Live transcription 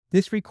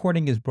This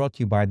recording is brought to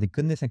you by the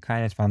Goodness and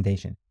Kindness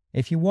Foundation.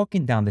 If you're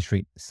walking down the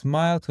street,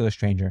 smile to a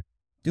stranger,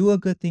 do a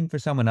good thing for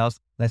someone else.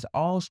 Let's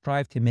all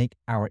strive to make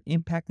our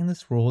impact in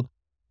this world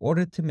in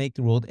order to make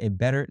the world a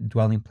better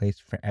dwelling place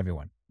for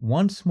everyone.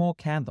 One small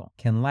candle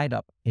can light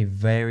up a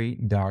very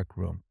dark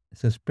room.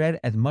 So spread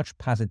as much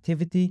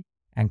positivity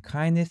and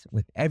kindness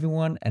with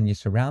everyone and your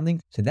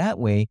surroundings, so that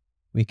way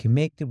we can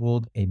make the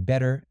world a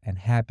better and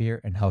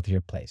happier and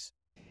healthier place.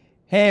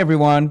 Hey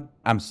everyone,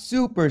 I'm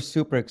super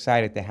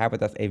excited to have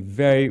with us a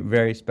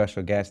very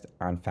special guest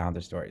on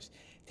Founder Stories.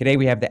 Today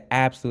we have the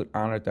absolute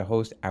honor to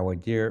host our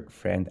dear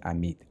friend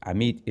Amit.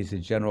 Amit is the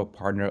general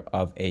partner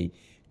of a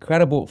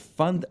credible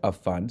fund of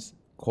funds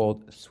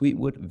called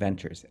Sweetwood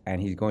Ventures,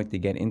 and he's going to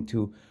get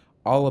into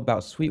all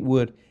about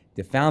Sweetwood,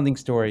 the founding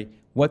story,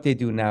 what they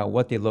do now,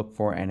 what they look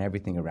for, and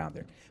everything around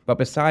it. But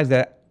besides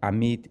that,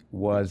 Amit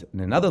was in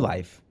another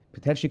life,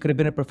 potentially could have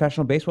been a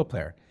professional baseball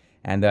player.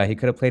 And he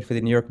could have played for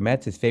the New York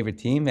Mets, his favorite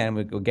team, and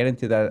we'll get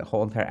into that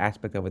whole entire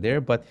aspect over there,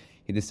 but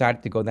he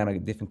decided to go down a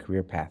different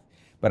career path.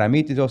 But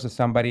Amit is also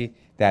somebody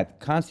that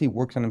constantly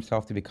works on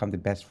himself to become the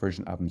best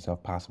version of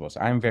himself possible.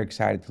 So I'm very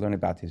excited to learn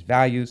about his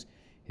values,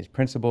 his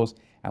principles,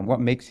 and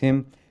what makes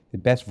him the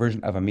best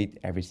version of Amit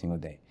every single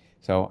day.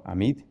 So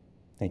Amit,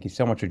 thank you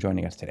so much for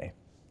joining us today.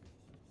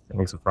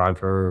 Thanks, Brian,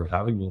 for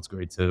having me. It's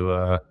great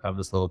to have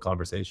this little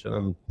conversation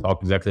and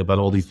talk exactly about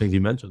all these things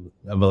you mentioned.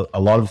 I have a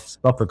lot of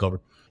stuff to cover.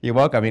 You're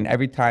welcome. I mean,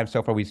 every time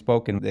so far we've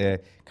spoken, the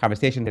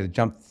conversation has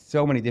jumped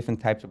so many different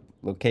types of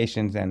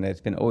locations, and it's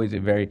been always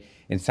very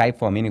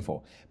insightful and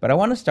meaningful. But I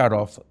want to start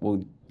off,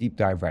 we'll deep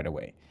dive right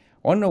away.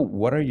 I want to know,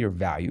 what are your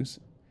values,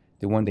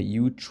 the one that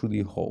you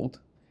truly hold,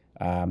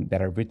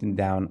 that are written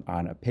down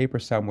on a paper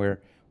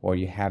somewhere, or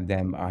you have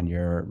them on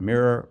your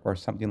mirror or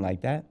something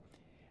like that?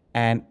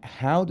 And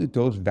how do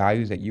those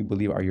values that you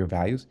believe are your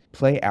values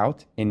play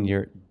out in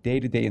your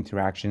day-to-day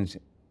interactions,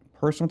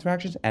 personal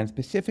interactions, and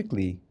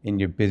specifically in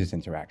your business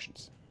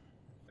interactions?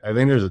 I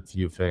think there's a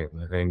few things.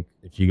 I think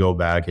if you go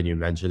back and you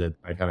mentioned it,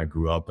 I kind of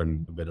grew up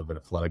in a bit of an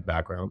athletic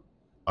background.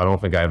 I don't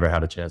think I ever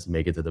had a chance to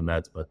make it to the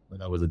Mets, but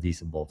I was a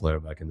decent ball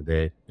player back in the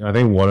day. I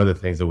think one of the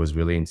things that was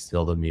really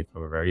instilled in me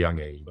from a very young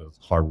age was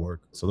hard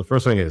work. So the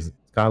first thing is,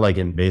 it's kind of like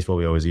in baseball,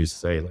 we always used to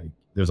say, like,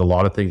 there's a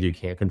lot of things you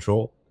can't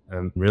control.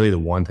 And really the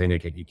one thing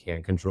that you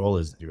can't control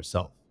is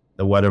yourself.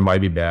 The weather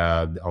might be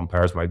bad, the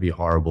umpires might be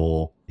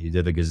horrible, you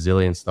did a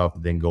gazillion stuff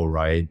that didn't go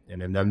right.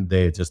 And then the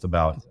day, it's just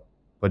about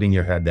putting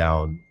your head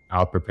down,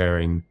 out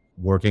preparing,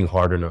 working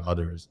harder than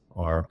others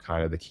are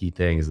kind of the key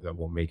things that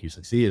will make you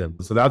succeed.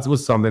 And so that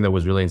was something that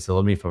was really instilled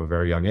in me from a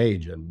very young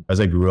age. And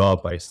as I grew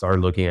up, I started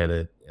looking at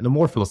it in a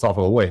more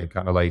philosophical way,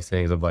 kind of like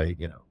things of like,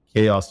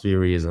 chaos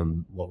theories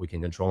and what we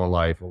can control in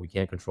life, what we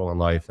can't control in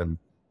life. And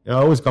I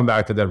always come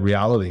back to that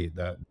reality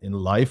that in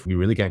life, we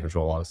really can't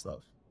control a lot of stuff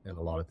and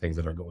a lot of things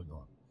that are going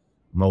on.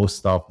 Most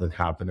stuff that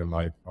happen in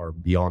life are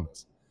beyond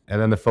us.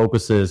 And then the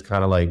focus is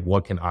kind of like,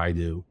 what can I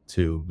do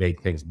to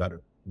make things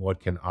better?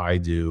 What can I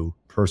do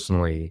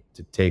personally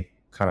to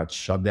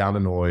shut down the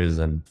noise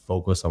and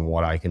focus on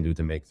what I can do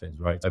to make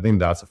things right? I think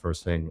that's the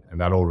first thing. And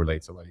that all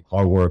relates to like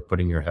hard work,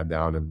 putting your head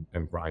down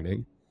and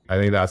grinding. I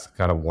think that's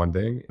kind of one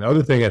thing. The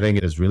other thing I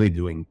think is really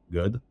doing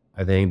good.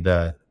 I think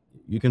that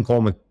you can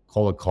call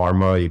it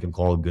karma, you can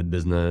call it good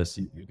business,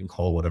 you can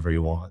call it whatever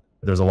you want.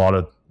 There's a lot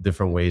of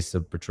different ways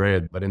to portray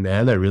it. But in the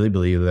end, I really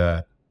believe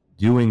that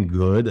doing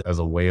good as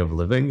a way of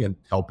living and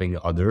helping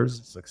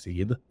others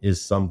succeed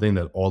is something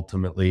that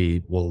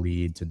ultimately will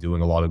lead to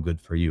doing a lot of good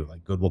for you.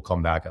 Like good will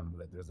come back.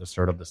 There's a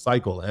sort of the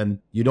cycle. And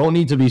you don't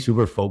need to be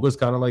super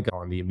focused kind of like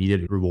on the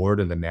immediate reward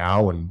in the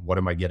now and what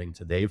am I getting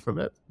today from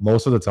it.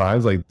 Most of the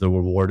times, like the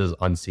reward is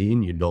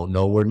unseen. You don't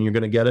know when you're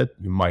going to get it.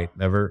 You might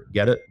never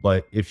get it.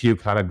 But if you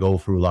kind of go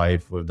through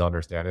life with the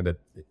understanding that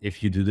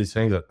if you do these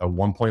things at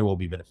one point it will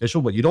be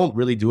beneficial, but you don't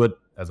really do it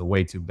as a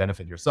way to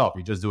benefit yourself.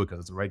 You just do it because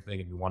it's the right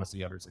thing and you want to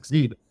see others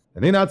succeed. I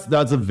think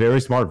that's a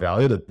very smart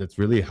value that's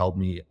really helped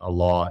me a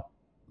lot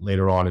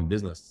later on in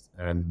business.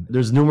 And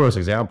there's numerous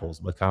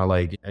examples, but kind of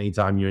like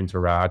anytime you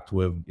interact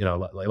with,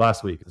 like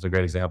last week, it's a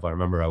great example. I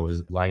remember I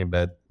was lying in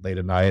bed late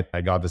at night.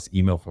 I got this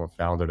email from a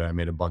founder that I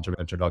made a bunch of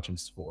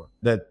introductions for,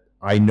 that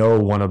I know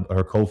one of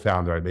her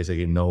co-founder. I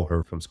basically know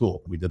her from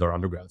school. We did our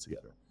undergrads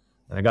together.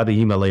 And I got the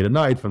email late at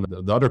night from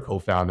the other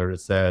co-founder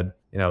that said,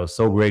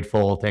 so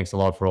grateful. Thanks a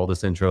lot for all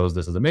this intros.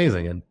 This is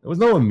amazing. And there was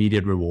no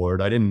immediate reward.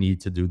 I didn't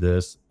need to do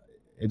this.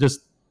 It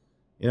just,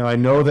 I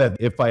know that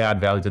if I add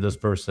value to this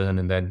person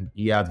and then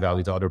he adds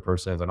value to other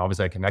persons, and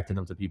obviously I connected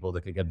them to people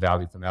that could get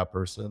value from that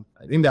person,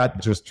 I think that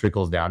just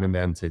trickles down and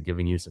then to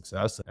giving you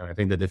success. And I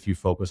think that if you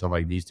focus on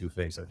like these two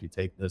things, so if you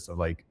take this of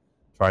like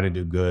trying to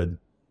do good,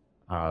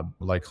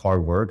 like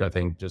hard work, I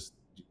think just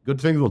good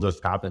things will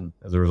just happen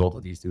as a result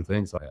of these two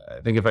things. So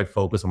I think if I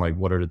focus on like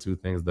what are the two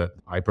things that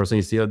I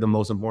personally see as the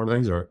most important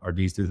things are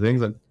these two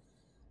things, and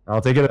I'll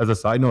take it as a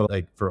side note,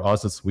 like for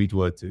us at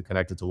Sweetwood to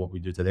connect it to what we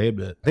do today.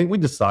 But I think we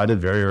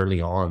decided very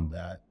early on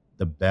that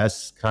the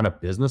best kind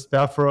of business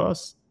path for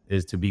us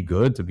is to be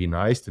good, to be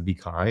nice, to be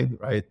kind,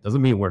 right?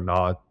 Doesn't mean we're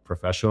not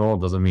professional.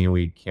 Doesn't mean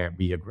we can't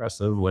be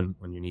aggressive when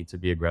you need to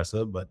be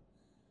aggressive. But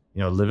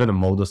live in a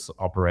modus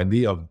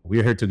operandi of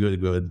we're here to do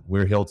good,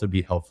 we're here to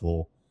be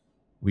helpful,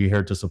 we're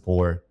here to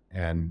support,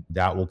 and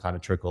that will kind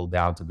of trickle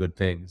down to good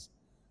things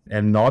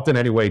and not in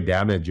any way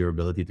damage your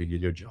ability to do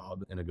your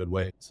job in a good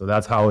way. So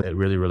that's how it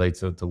really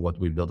relates to what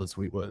we built at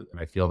Sweetwood. And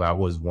I feel that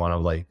was one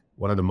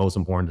of the most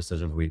important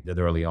decisions we did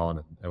early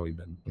on. And we've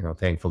been,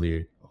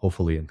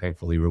 hopefully and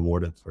thankfully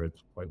rewarded for it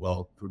quite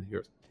well through the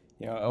years.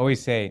 I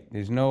always say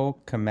there's no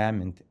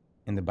commandment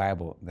in the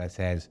Bible that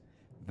says,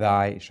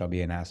 "Thy shall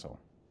be an asshole."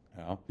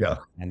 Yeah.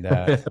 And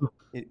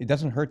it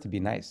doesn't hurt to be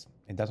nice.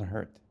 It doesn't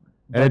hurt.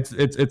 And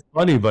it's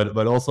funny,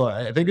 but also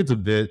I think it's a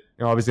bit,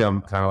 obviously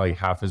I'm kind of like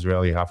half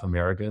Israeli, half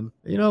American.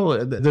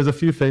 There's a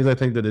few things I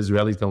think that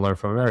Israelis can learn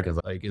from Americans.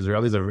 Like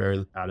Israelis are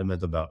very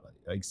adamant about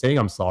like saying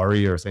I'm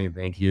sorry or saying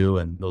thank you,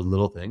 and those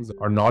little things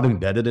are not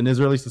embedded in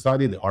Israeli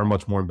society. They are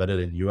much more embedded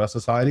in US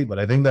society. But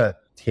I think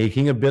that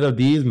taking a bit of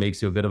these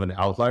makes you a bit of an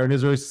outlier in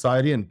Israeli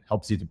society and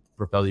helps you to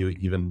propel you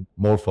even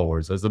more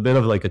forward. So it's a bit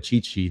of like a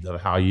cheat sheet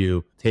of how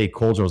you take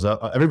cultures.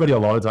 Everybody a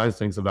lot of times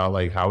thinks about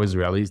like how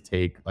Israelis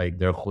take like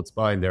their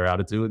chutzpah and their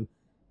attitude,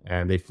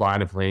 and they fly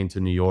on a plane to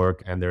New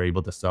York and they're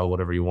able to sell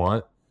whatever you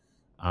want.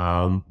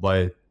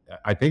 But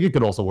I think it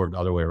could also work the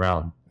other way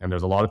around. And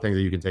there's a lot of things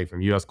that you can take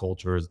from US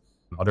cultures,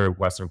 other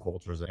Western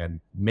cultures, and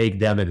make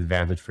them an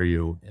advantage for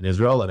you in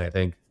Israel. And I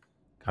think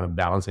kind of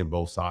balancing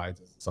both sides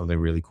is something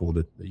really cool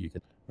that you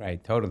can.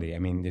 Right, totally. I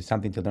mean, there's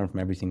something to learn from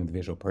every single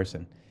individual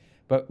person.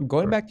 But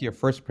going back to your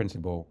first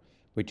principle,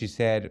 which you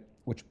said,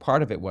 which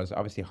part of it was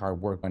obviously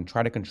hard work and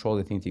try to control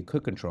the things you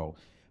could control.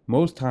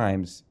 Most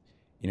times,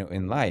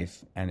 in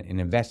life and in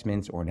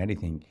investments or in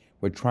anything,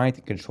 we're trying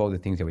to control the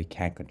things that we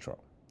can't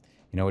control.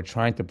 We're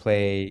trying to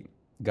play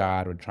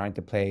God, we're trying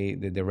to play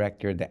the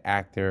director, the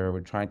actor,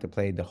 we're trying to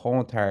play the whole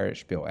entire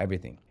spiel,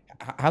 everything.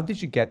 How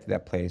did you get to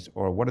that place,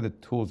 or what are the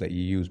tools that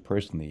you use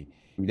personally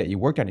that you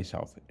worked on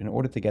yourself in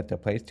order to get to a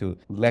place to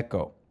let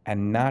go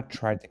and not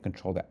try to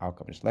control the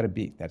outcome? Just let it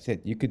be. That's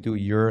it. You could do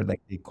your,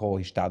 like they call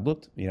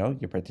hishtadlut,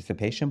 your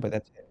participation, but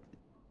that's it.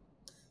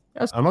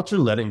 Yes, I'm not sure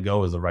letting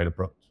go is the right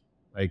approach.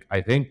 Like,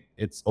 I think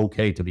it's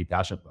okay to be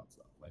passionate about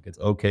stuff. Like, it's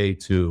okay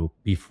to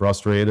be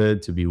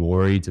frustrated, to be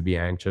worried, to be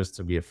anxious,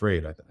 to be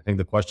afraid. I think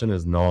the question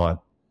is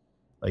not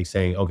like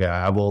saying, okay, I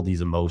have all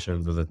these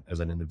emotions as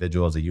an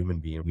individual, as a human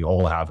being. We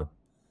all have them,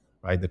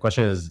 right? The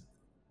question is,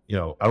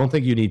 I don't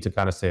think you need to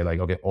kind of say like,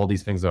 okay, all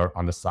these things are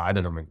on the side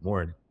and I'm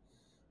ignoring.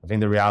 I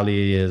think the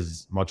reality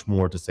is much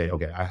more to say,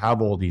 okay, I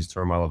have all these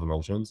turmoil of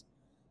emotions.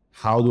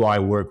 How do I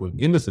work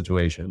within the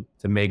situation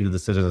to make the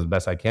decisions as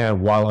best I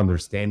can while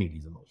understanding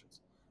these emotions,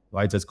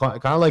 right? So it's kind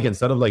of like,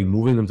 instead of like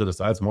moving them to the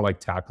side, it's more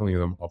like tackling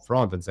them up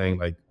front and saying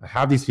like, I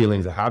have these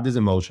feelings, I have these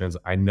emotions.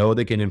 I know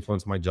they can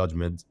influence my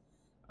judgment.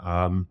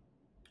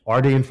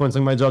 Are they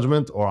influencing my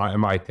judgment, or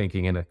am I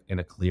thinking in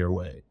a clear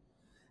way?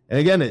 And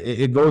again,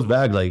 it goes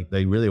back like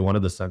really one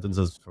of the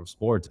sentences from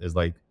sports is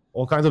like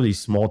all kinds of these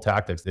small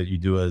tactics that you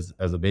do as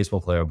a baseball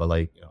player, but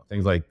like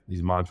things like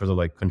these mantras of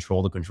like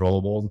control the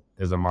controllables.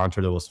 There's a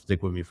mantra that will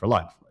stick with me for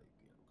life. Like,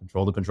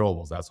 control the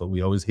controllables. That's what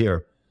we always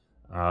hear.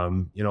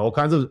 All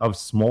kinds of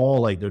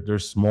small, like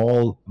there's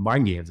small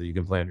mind games that you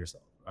can play on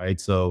yourself, right?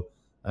 So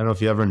I don't know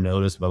if you ever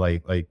noticed, but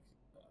like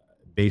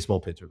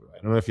baseball pitchers, right?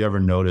 I don't know if you ever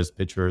noticed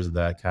pitchers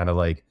that kind of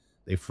like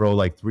they throw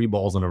like 3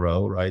 balls in a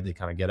row, right? They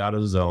kind of get out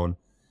of the zone,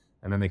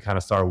 and then they kind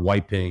of start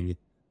wiping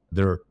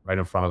dirt right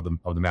in front of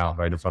the mound,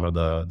 right in front of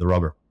the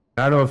rubber.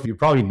 I don't know if you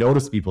probably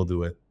notice people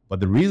do it,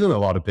 but the reason a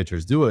lot of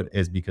pitchers do it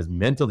is because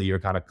mentally you're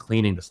kind of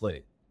cleaning the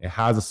slate. It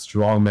has a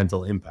strong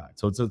mental impact.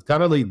 So it's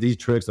kind of like these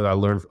tricks that I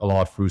learned a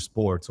lot through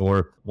sports.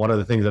 Or one of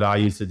the things that I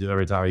used to do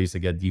every time I used to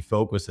get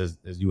defocused is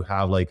you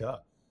have like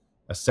a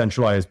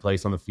centralized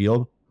place on the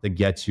field that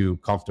gets you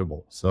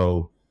comfortable.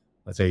 So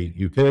let's say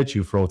you pitch,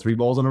 you throw 3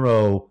 balls in a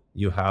row.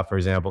 You have, for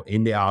example,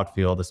 in the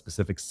outfield, a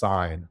specific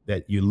sign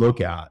that you look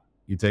at.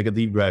 You take a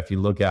deep breath, you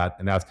look at,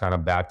 and that's kind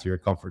of back to your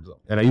comfort zone.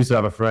 And I used to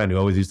have a friend who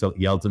always used to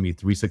yell to me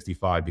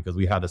 365 because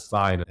we had a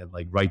sign at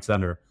like right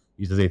center.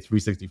 He used to say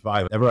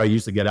 365. Whenever I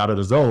used to get out of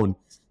the zone,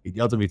 he'd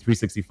yell to me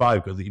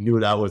 365 because he knew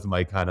that was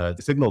my kind of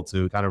signal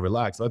to kind of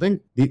relax. So I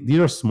think these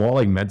are small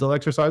like mental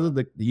exercises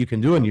that you can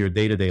do in your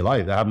day-to-day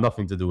life that have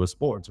nothing to do with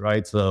sports,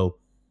 right? So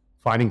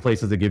finding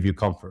places that give you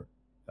comfort.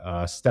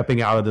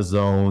 Stepping out of the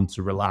zone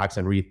to relax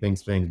and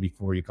rethink things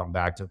before you come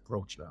back to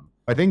approach them.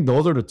 I think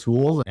those are the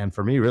tools. And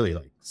for me, really,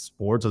 like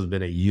sports has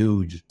been a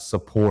huge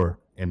support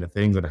in the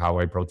things and how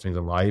I approach things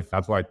in life.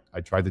 That's why I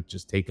try to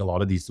just take a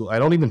lot of these tools. I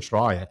don't even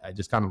try. I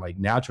just kind of like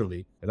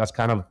naturally. And that's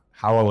kind of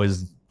how I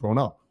was grown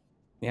up.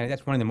 Yeah,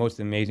 that's one of the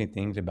most amazing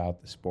things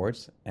about the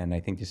sports. And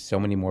I think there's so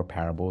many more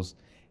parables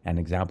and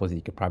examples that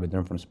you could probably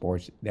learn from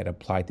sports that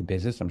apply to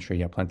business. I'm sure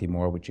you have plenty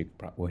more, which you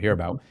will hear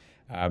about.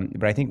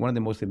 But I think one of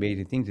the most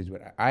amazing things is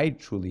what I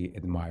truly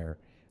admire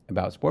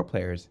about sport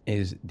players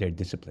is their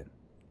discipline,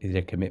 is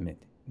their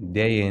commitment,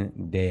 day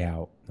in, day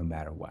out, no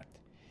matter what.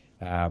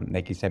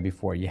 Like you said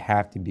before, you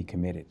have to be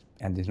committed,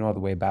 and there's no other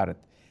way about it.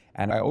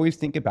 And I always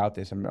think about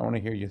this, and I want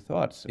to hear your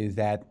thoughts, is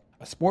that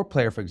A sport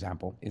player, for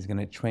example, is going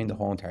to train the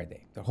whole entire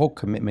day. The whole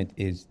commitment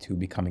is to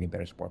becoming a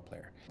better sport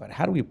player. But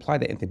how do we apply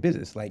that into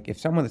business? Like if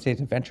someone, let's say,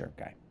 is a venture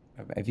guy,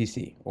 a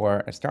VC,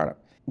 or a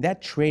startup,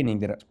 that training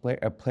that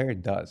a player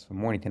does from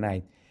morning to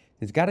night,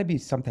 there's got to be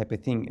some type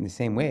of thing in the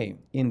same way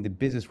in the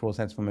business world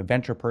sense from a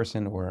venture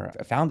person or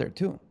a founder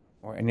too,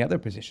 or any other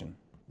position.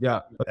 Yeah,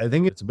 but I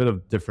think it's a bit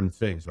of different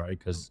things, right?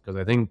 Because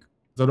I think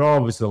there are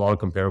obviously a lot of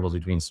comparables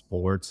between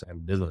sports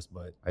and business,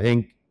 but I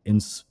think in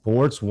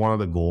sports, one of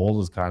the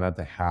goals is kind of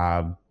to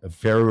have a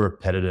very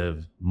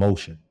repetitive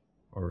motion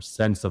or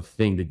sense of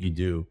thing that you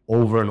do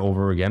over and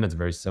over again. It's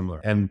very similar,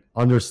 and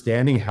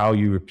understanding how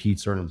you repeat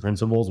certain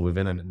principles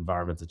within an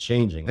environment that's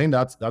changing. I think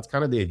that's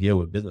kind of the idea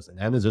with business,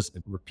 and it's just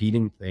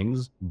repeating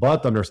things,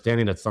 but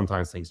understanding that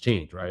sometimes things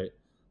change, right?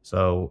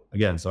 So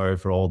again, sorry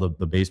for all the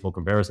baseball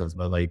comparisons,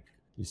 but like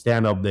you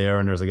stand up there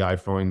and there's a guy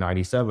throwing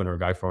 97 or a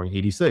guy throwing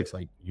 86,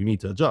 like you need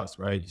to adjust,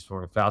 right? He's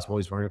throwing a fastball,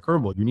 he's throwing a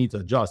curveball, you need to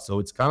adjust. So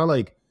it's kind of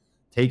like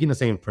taking the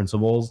same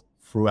principles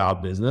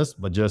throughout business,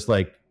 but just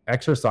like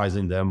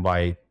exercising them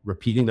by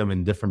repeating them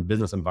in different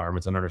business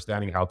environments and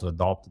understanding how to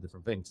adopt to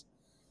different things.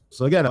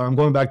 So again, I'm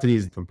going back to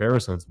these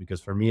comparisons because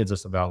for me, it's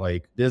just about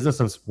like business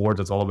and sports.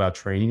 It's all about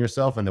training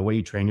yourself, and the way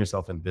you train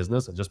yourself in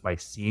business and just by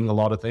seeing a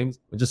lot of things,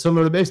 which is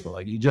similar to baseball.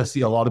 Like you just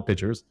see a lot of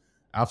pitchers.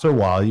 After a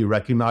while, you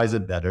recognize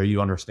it better,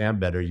 you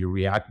understand better, you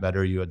react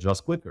better, you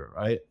adjust quicker,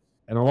 right?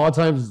 And a lot of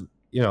times,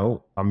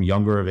 I'm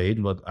younger of age,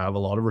 but I have a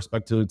lot of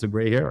respect to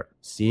gray hair.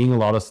 Seeing a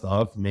lot of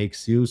stuff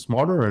makes you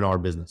smarter in our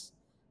business.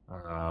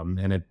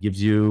 And it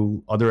gives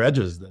you other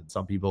edges that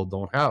some people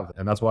don't have.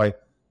 And that's why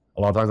a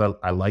lot of times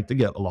I like to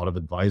get a lot of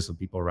advice of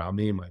people around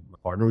me. My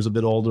partner who's a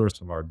bit older,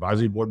 some of our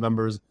advisory board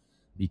members,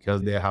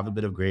 because they have a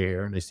bit of gray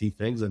hair and they see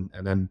things. And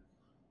then,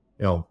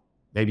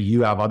 maybe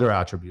you have other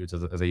attributes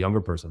as a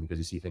younger person because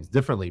you see things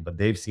differently, but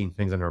they've seen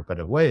things in a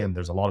repetitive way. And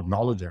there's a lot of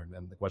knowledge there. And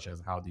then the question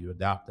is, how do you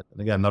adapt it? And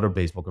again, another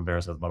baseball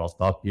comparison, but I'll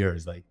stop here,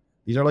 is like,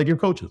 these are like your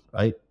coaches,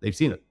 right? They've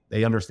seen it.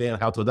 They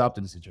understand how to adapt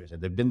to the situation.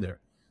 They've been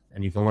there.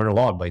 And you can learn a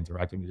lot by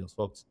interacting with those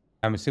folks.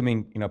 I'm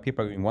assuming,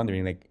 people are going to be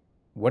wondering, like,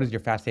 what is your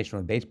fascination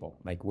with baseball?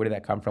 Like, where did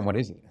that come from? What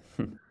is it?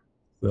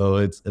 So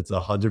it's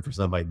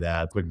 100% my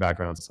dad. Quick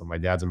background. So my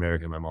dad's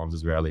American. My mom's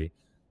Israeli.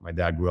 My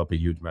dad grew up a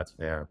huge Mets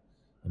fan.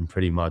 And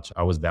pretty much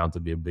I was bound to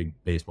be a big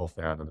baseball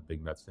fan and a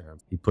big Mets fan.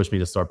 He pushed me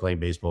to start playing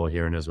baseball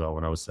here in Israel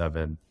when I was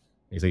 7.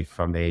 Basically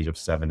from the age of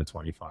 7 to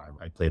 25.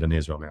 I played on the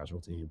Israel national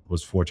team.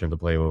 Was fortunate to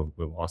play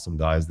with awesome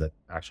guys that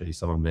actually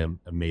some of them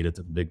have made it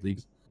to the big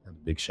leagues. And a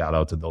big shout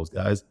out to those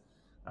guys.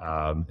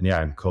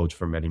 And coached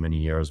for many, many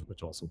years,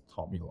 which also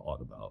taught me a lot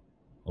about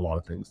a lot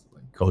of things.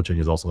 Like coaching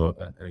is also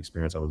an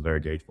experience I was very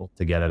grateful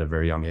to get at a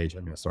very young age.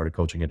 I mean, I started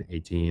coaching at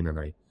 18 and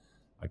I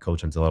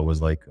coached until I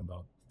was like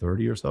about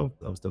 30 or so.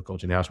 I was still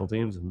coaching national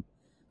teams. And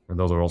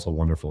those are also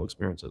wonderful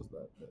experiences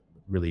that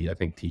really, I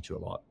think, teach you a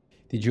lot.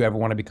 Did you ever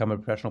want to become a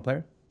professional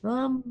player?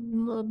 I'm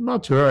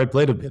not sure. I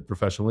played a bit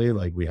professionally.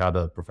 Like we had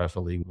a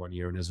professional league 1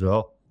 year in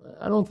Israel.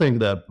 I don't think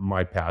that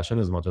my passion,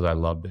 as much as I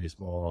love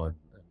baseball and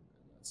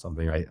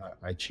something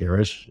I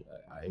cherish,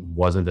 I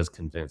wasn't as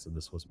convinced that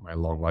this was my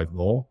long life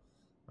goal.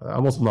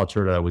 I'm also not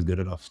sure that I was good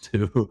enough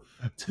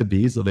to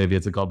be, so maybe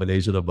it's a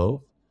combination of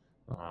both.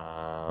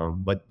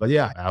 But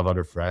yeah, I have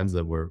other friends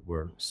that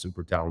were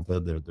super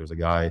talented. There's a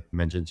guy I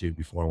mentioned to you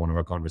before in one of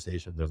our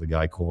conversations. There's a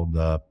guy called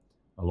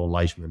Alon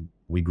Leishman.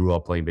 We grew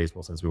up playing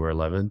baseball since we were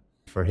 11.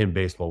 For him,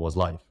 baseball was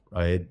life,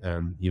 right?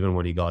 And even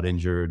when he got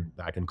injured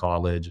back in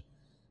college,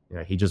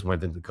 he just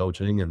went into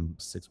coaching, and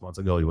 6 months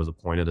ago he was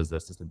appointed as the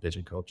assistant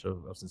pitching coach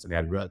of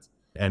Cincinnati Reds,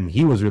 and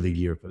he was really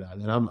geared for that.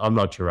 And I'm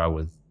not sure I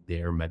was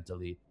there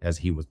mentally as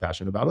he was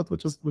passionate about it,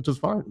 which is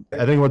fine.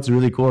 I think what's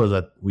really cool is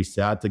that we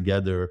sat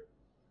together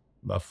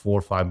about 4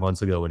 or 5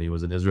 months ago when he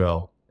was in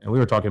Israel, and we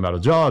were talking about a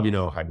job,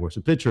 how he works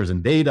with pitchers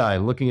and data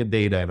and looking at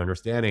data and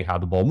understanding how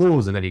the ball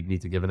moves, and then you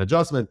need to give an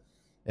adjustment.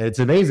 And it's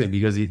amazing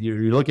because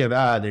you're looking at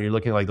that and you're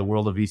looking at like the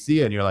world of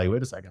VC, and you're like,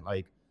 wait a second,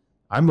 like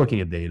I'm looking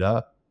at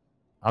data.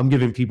 I'm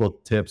giving people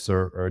tips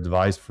or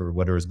advice for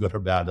whether it's good or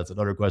bad. That's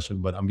another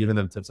question, but I'm giving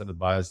them tips and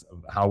advice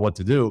of what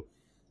to do.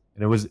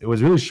 And it was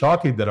really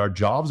shocking that our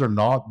jobs are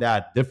not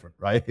that different,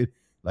 right?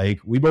 Like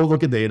we both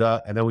look at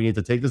data, and then we need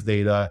to take this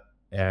data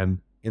and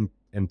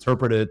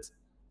interpret it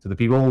to the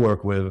people we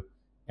work with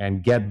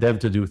and get them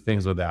to do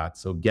things with that.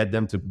 So get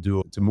them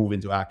to move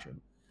into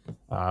action.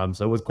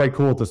 So it was quite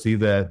cool to see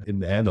that in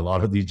the end, a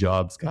lot of these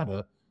jobs kind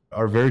of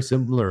are very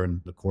similar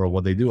in the core of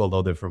what they do,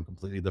 although they're from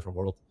completely different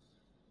worlds.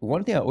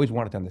 One thing I always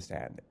wanted to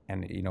understand,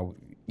 and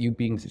you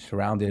being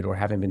surrounded or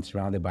having been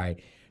surrounded by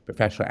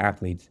professional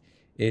athletes,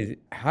 is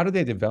how do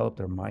they develop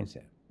their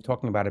mindset?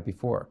 Talking about it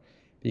before,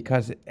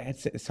 because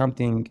it's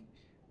something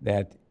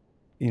that,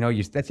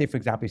 let's say, for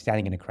example, you're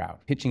standing in a crowd,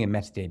 pitching in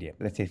Met Stadium,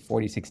 let's say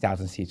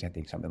 46,000 seats, I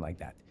think, something like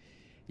that.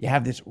 You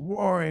have this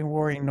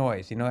roaring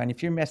noise, and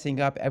if you're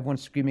messing up,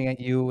 everyone's screaming at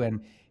you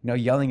and,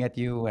 yelling at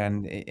you,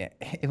 and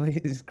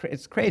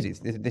it's crazy.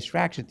 It's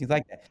distractions, things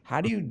like that. How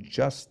do you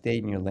just stay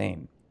in your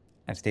lane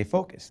and stay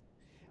focused?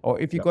 Or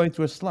if you're going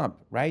through a slump,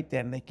 right?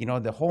 Then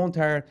the whole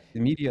entire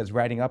media is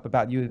writing up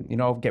about you,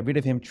 get rid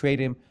of him, trade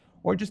him.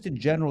 or just in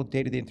general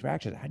day-to-day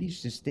interactions? How do you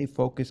just stay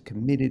focused,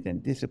 committed,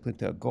 and disciplined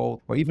to a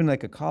goal? Or even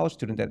like a college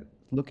student that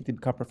looking to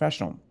become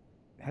professional,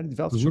 how do you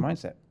develop such a Mhm.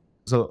 mindset?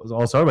 So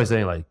I'll start by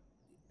saying like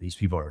these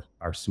people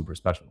are super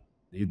special.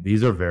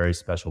 These are very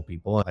special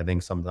people. I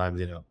think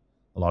sometimes,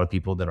 a lot of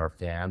people that are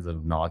fans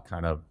have not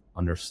kind of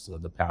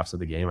understood the paths of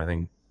the game. I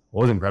think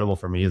what was incredible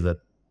for me is that,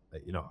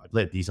 I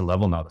play at decent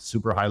level, not a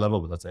super high level,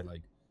 but let's say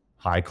like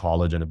high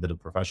college and a bit of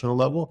professional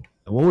level.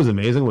 And what was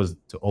amazing was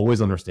to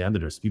always understand that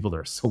there's people that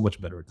are so much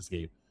better at this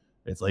game.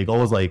 It's like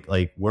always like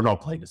we're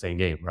not playing the same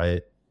game,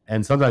 right?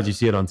 And sometimes you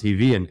see it on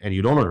TV and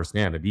you don't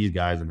understand that these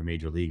guys in the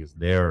major leagues,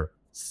 they're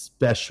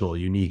special,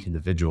 unique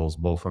individuals,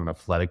 both from an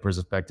athletic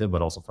perspective,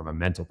 but also from a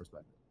mental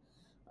perspective.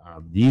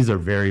 These are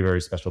very,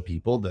 very special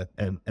people that,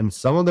 and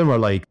some of them are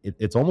like,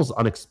 it's almost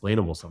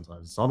unexplainable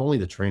sometimes. It's not only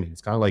the training,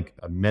 it's kind of like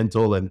a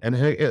mental and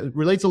it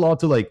relates a lot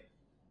to like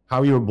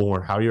how you were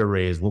born, how you were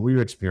raised, what were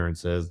your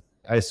experiences.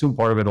 I assume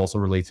part of it also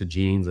relates to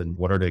genes and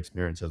what are the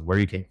experiences, where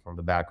you came from,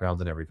 the backgrounds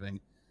and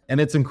everything.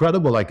 And it's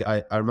incredible. Like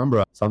I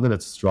remember something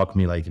that struck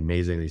me like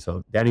amazingly.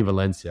 So Danny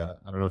Valencia,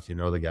 I don't know if you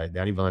know the guy.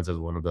 Danny Valencia is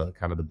one of the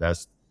kind of the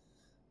best,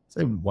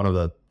 say one of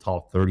the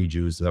top 30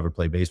 Jews to ever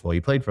play baseball. He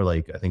played for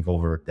like, I think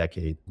over a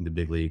decade in the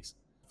big leagues.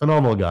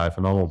 Phenomenal guy,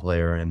 phenomenal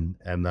player. And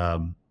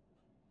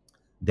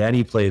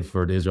Danny played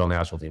for the Israel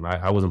national team.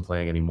 I wasn't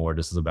playing anymore.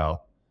 This is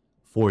about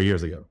 4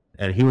 years ago.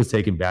 And he was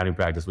taking batting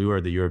practice. We were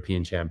at the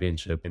European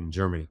Championship in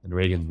Germany, in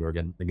Regensburg.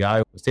 And the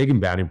guy was taking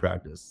batting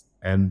practice.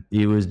 And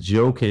he was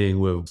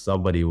joking with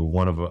somebody, with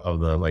one of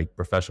the like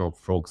professional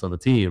folks on the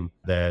team,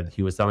 that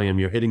he was telling him,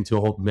 "You're hitting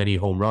too many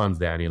home runs,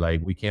 Danny.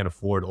 Like, we can't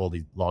afford all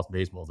these lost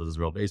baseballs. This is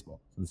real baseball."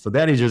 And so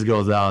Danny just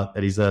goes out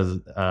and he says,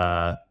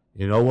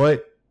 "You know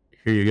what?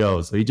 Here you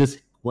go." So he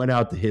just went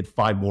out to hit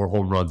 5 more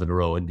home runs in a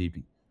row in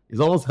DP. He's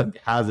almost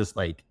has this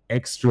like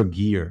extra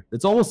gear.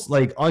 It's almost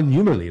like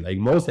unhumanly. Like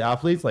most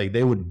athletes, like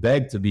they would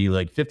beg to be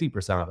like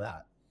 50% of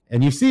that.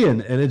 And you see,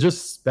 and it's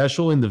just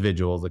special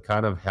individuals that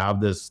kind of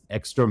have this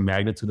extra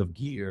magnitude of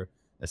gear,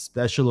 a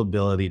special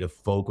ability to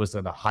focus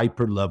at a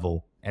hyper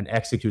level and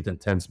execute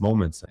intense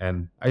moments.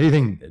 And I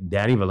think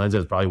Danny Valencia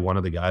is probably one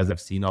of the guys I've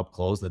seen up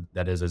close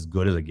that is as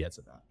good as it gets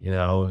at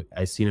that.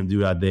 I seen him do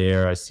that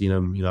there. I seen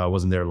him, I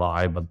wasn't there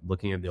live, but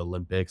looking at the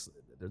Olympics,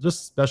 they're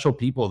just special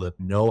people that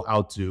know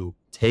how to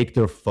take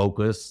their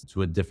focus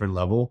to a different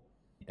level.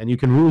 And you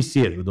can really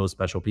see it with those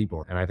special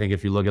people. And I think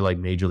if you look at like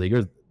major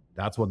leaguers,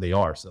 that's what they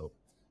are. So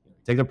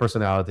take their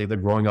personality, take their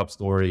growing up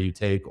story, you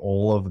take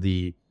all of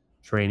the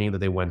training that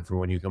they went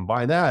through, and you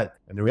combine that.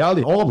 And the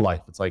reality of all of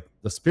life, it's like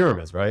the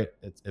pyramids, right?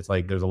 It's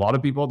like there's a lot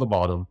of people at the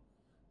bottom.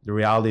 The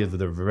reality is that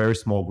there's a very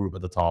small group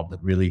at the top that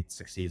really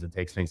succeeds and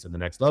takes things to the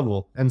next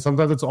level. And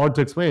sometimes it's hard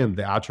to explain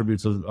the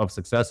attributes of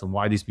success and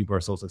why these people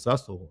are so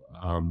successful.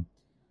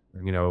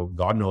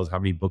 God knows how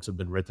many books have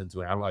been written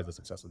to analyze the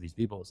success of these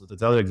people. So to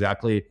tell you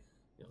exactly,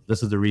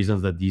 this is the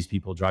reasons that these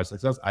people drive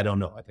success, I don't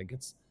know. I think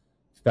it's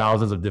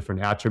thousands of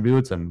different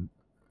attributes, and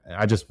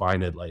I just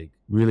find it like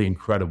really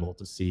incredible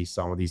to see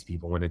some of these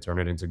people when they turn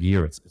it into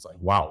gear. It's like,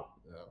 wow,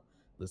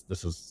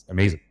 this is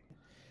amazing.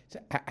 So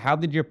how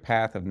did your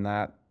path of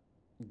not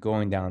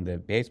going down the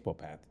baseball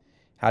path,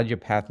 how did your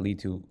path lead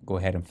to go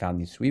ahead and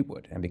founding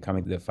Sweetwood and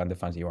becoming the funds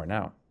that you are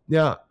now?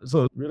 Yeah,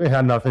 so it really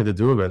had nothing to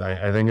do with it.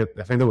 I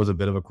think there was a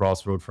bit of a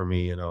crossroad for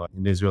me. In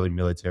the Israeli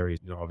military,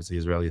 obviously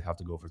Israelis have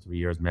to go for 3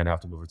 years, men have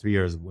to go for 3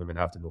 years, women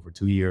have to go for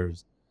 2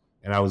 years.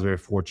 And I was very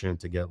fortunate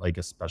to get like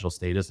a special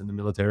status in the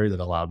military that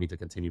allowed me to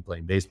continue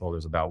playing baseball.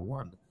 There's about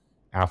one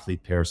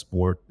athlete per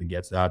sport that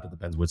gets that. It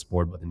depends which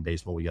sport, but in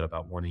baseball, we get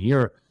about one a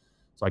year.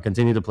 So I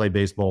continued to play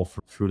baseball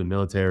through the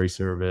military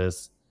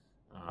service.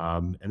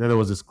 And then there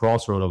was this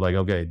crossroad of like,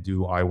 okay,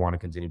 do I want to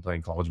continue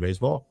playing college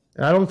baseball?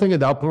 And I don't think at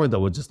that point I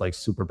was just like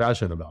super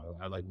passionate about it.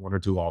 I had like 1 or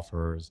 2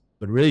 offers,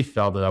 but really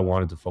felt that I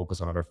wanted to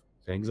focus on other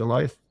things in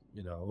life,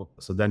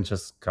 So then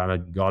just kind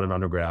of got an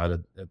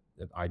undergrad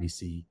at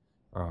IDC.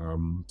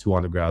 2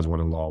 undergrads, 1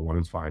 in law, 1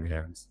 in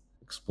finance.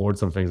 Explored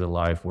some things in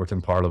life, worked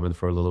in parliament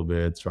for a little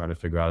bit, trying to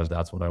figure out if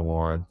that's what I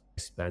want.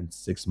 I spent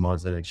 6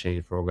 months in an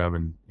exchange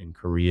program in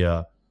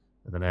Korea.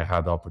 And then I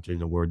had the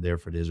opportunity to work there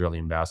for the Israeli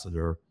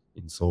ambassador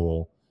in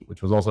Seoul,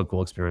 which was also a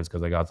cool experience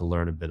because I got to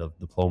learn a bit of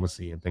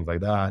diplomacy and things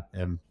like that.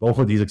 And both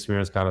of these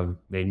experiences kind of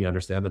made me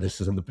understand that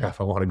this isn't the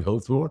path I want to go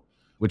through,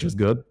 which was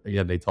good.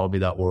 Again, they told me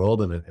that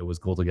world, and it was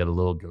cool to get a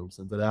little glimpse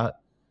into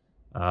that.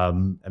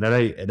 And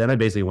then I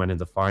basically went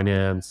into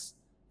finance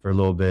for a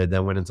little bit,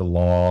 then went into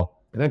law,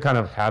 and then kind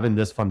of having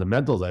this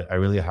fundamentals, I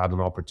really had an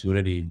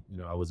opportunity.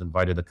 I was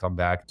invited to come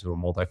back to a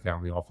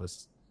multifamily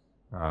office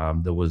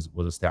that was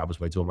established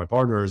by 2 of my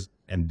partners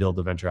and build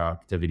the venture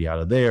activity out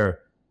of there.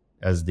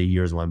 As the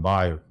years went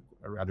by,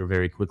 rather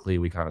very quickly,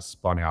 we kind of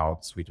spun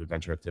out Sweetwood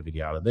venture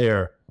activity out of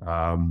there.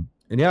 And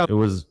yeah, it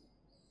was,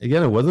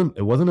 again, it wasn't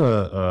it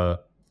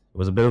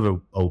was a bit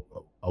of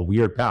a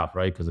weird path,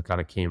 right? Because it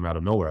kind of came out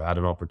of nowhere. I had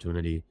an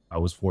opportunity. I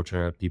was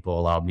fortunate people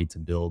allowed me to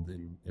build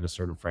in a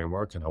certain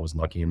framework, and I was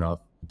lucky enough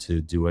to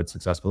do it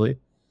successfully.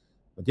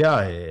 But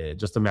yeah,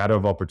 just a matter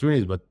of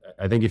opportunities. But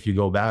I think if you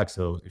go back,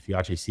 so if you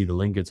actually see the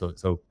linkage,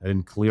 so I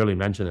didn't clearly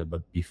mention it,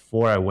 but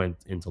before I went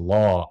into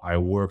law, I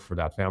worked for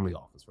that family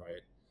office,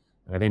 right?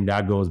 And I think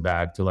that goes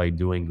back to like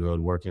doing good,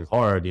 working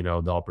hard. The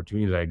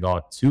opportunity that I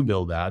got to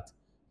build that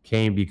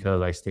came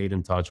because I stayed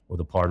in touch with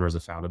the partners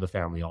that founded the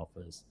family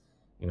office.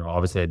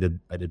 Obviously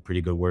I did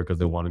pretty good work because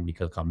they wanted me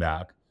to come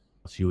back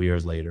a few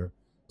years later.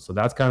 So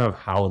that's kind of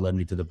how it led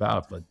me to the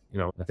path. But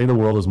I think the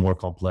world is more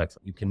complex.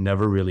 You can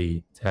never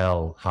really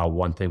tell how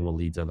one thing will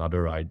lead to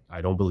another.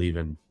 I don't believe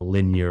in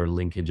linear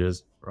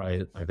linkages,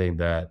 right? I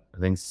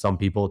think some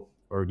people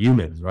are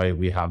humans, right?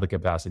 We have the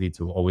capacity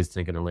to always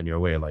think in a linear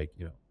way, like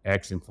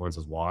X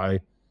influences Y.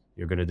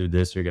 You're going to do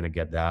this, you're going to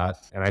get that.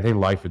 And I think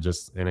life is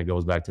just, and it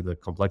goes back to the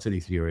complexity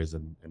theories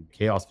and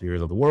chaos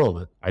theories of the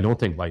world. I don't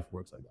think life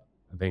works like that.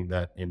 I think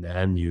that in the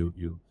end,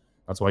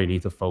 that's why you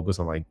need to focus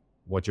on like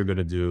what you're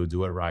going to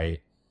do it right,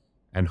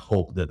 and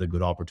hope that the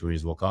good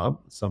opportunities will come.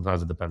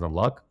 Sometimes it depends on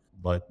luck,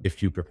 but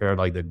if you prepare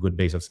like the good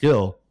base of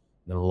skill,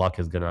 then luck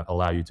is going to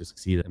allow you to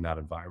succeed in that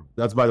environment.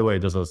 That's, by the way,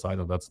 just as a side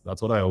note,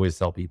 that's what I always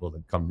tell people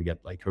that come to get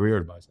like career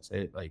advice. I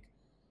say like,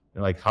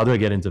 they're like, how do I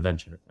get into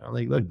venture? And I'm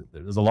like, look,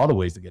 there's a lot of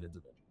ways to get into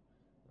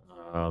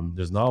venture.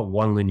 There's not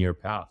one linear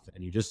path,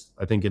 and you just,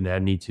 I think in the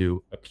end, need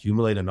to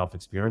accumulate enough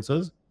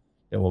experiences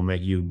that will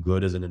make you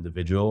good as an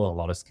individual, and a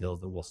lot of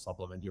skills that will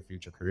supplement your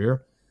future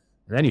career.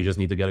 And then you just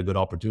need to get a good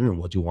opportunity in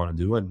what you want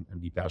to do, and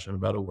be passionate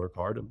about it, work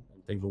hard, and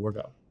things will work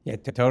out. Yeah,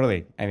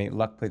 totally. I mean,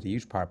 luck plays a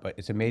huge part, but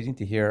it's amazing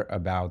to hear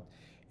about,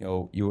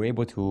 you were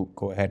able to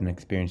go ahead and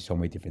experience so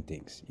many different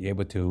things. You're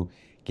able to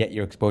get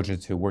your exposure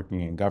to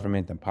working in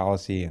government and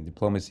policy and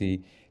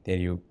diplomacy. That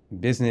you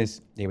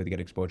business, you're able to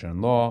get exposure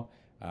in law.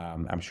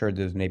 I'm sure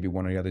there's maybe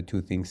one or the other two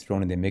things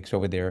thrown in the mix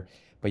over there,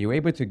 but you're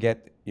able to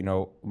get,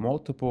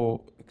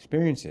 multiple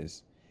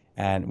experiences,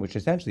 and which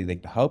essentially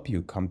like to help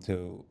you come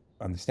to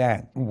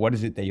understand what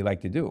is it that you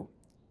like to do,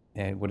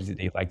 and what is it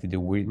that you like to do,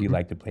 where do you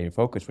like to play your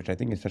focus, which I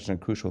think is such a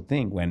crucial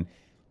thing when,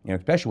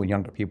 especially when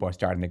younger people are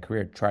starting their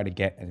career, try to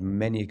get as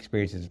many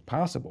experiences as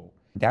possible.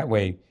 That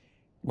way,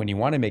 when you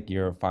want to make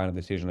your final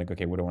decision, like,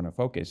 okay, where do I want to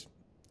focus?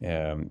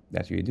 That's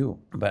what you do.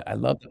 But I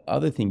love the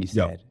other thing you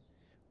Yeah, said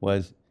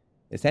was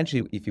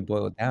essentially, if you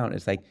boil it down,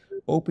 it's like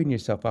open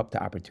yourself up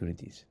to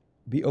opportunities.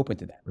 Be open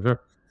to that. for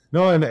sure.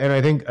 No, and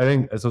I think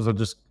so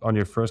just on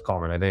your first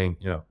comment, I think,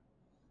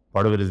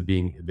 part of it is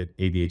being a bit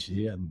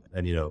ADHD, and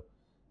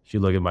if you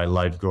look at my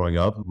life growing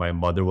up, my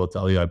mother will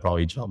tell you I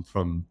probably jumped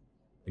from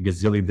a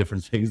gazillion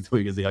different things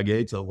doing as a young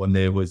age. So one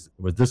day it was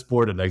this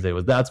sport, and the next day it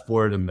was that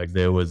sport, and the next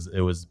day it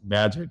was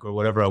magic or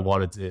whatever I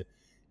wanted to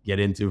get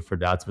into for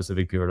that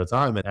specific period of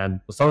time. And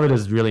some of it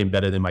is really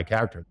embedded in my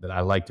character, that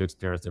I like to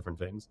experience different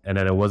things. And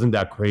then it wasn't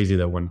that crazy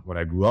that when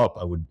I grew up,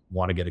 I would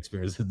want to get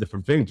experience with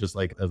different things, just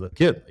like as a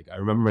kid. Like I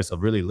remember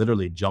myself really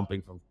literally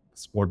jumping from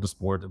sport to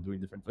sport and doing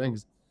different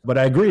things. But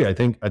I agree. I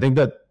think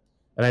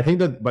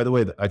that, by the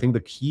way, I think the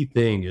key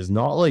thing is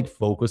not like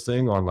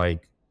focusing on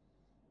like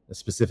a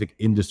specific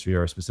industry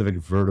or a specific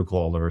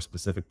vertical or a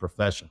specific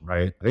profession,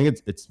 right? I think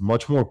it's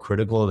much more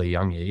critical at a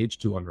young age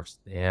to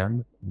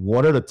understand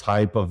what are the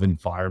type of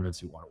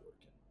environments you want to work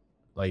in.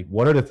 Like,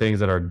 what are the things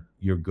that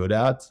you're good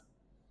at?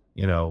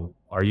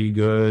 Are you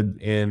good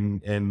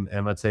in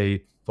and let's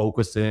say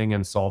focusing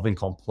and solving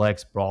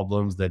complex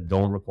problems that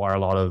don't require a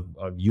lot of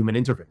human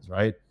interface,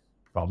 right?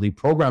 Probably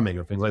programming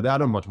or things like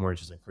that are much more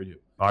interesting for you.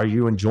 Are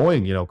you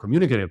enjoying,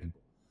 communicating with people?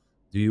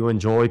 Do you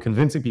enjoy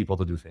convincing people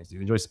to do things? Do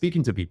you enjoy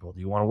speaking to people? Do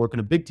you want to work in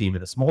a big team,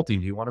 in a small team?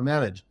 Do you want to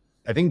manage?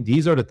 I think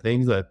these are the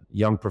things that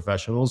young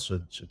professionals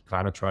should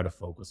kind of try to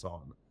focus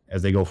on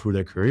as they go through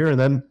their career. And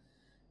then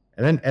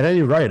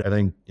you're right. I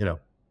think,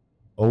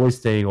 always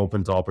staying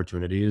open to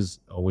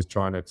opportunities, always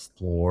trying to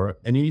explore,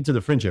 and you need to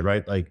differentiate,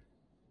 right? Like,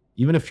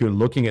 even if you're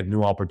looking at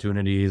new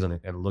opportunities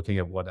and looking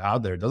at what's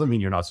out there, it doesn't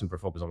mean you're not super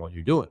focused on what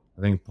you're doing.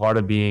 I think part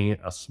of being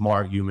a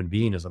smart human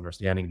being is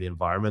understanding the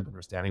environment,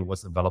 understanding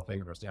what's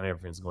developing, understanding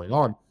everything that's going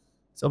on.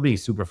 So being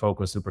super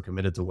focused, super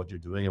committed to what you're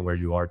doing and where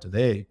you are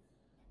today.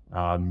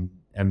 And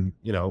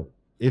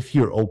if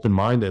you're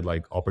open-minded,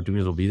 like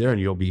opportunities will be there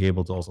and you'll be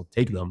able to also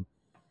take them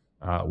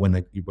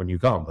when you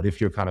come. But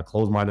if you're kind of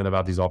closed-minded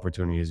about these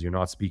opportunities, you're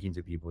not speaking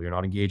to people, you're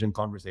not engaged in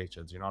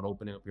conversations, you're not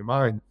opening up your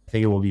mind, I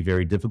think it will be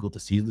very difficult to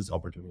seize these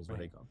opportunities when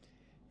they come.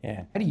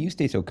 Yeah. How do you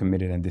stay so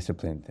committed and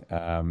disciplined?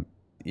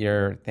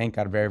 You're, thank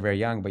God, very, very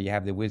young, but you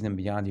have the wisdom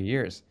beyond your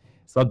years.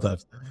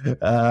 Sometimes, like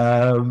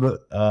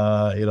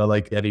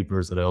any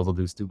person, I also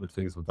do stupid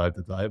things from time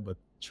to time, but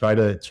try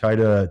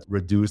to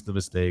reduce the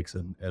mistakes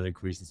and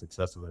increase the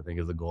successes, I think,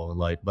 is the goal in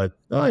life. But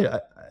no,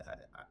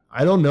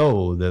 I don't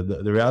know.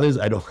 The reality is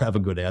I don't have a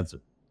good answer.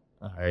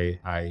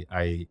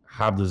 I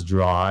have this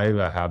drive.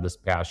 I have this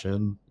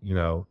passion.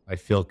 I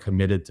feel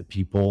committed to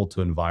people,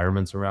 to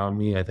environments around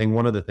me. I think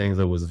one of the things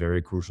that was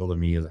very crucial to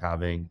me is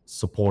having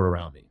support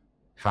around me,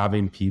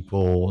 having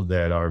people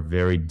that are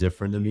very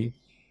different than me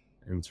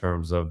in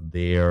terms of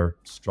their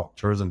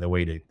structures and the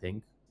way they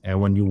think.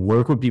 And when you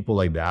work with people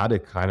like that,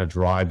 it kind of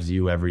drives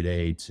you every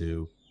day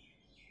to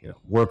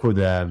work with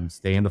them,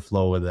 stay in the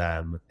flow with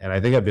them. And I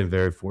think I've been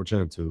very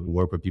fortunate to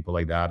work with people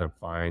like that and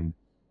find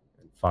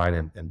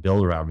and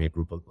build around me a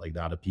group of like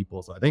that of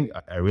people. So I think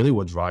I really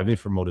what drives me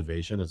for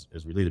motivation is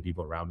really the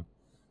people around me.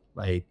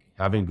 Like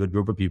having a good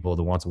group of people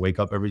that want to wake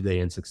up every day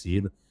and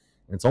succeed.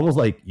 And it's almost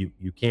like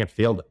you can't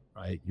fail them,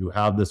 right? You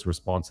have this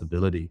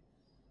responsibility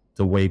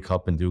to wake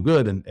up and do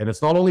good. And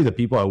it's not only the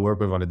people I work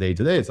with on a day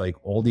to day, it's like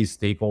all these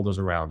stakeholders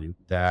around you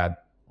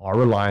that are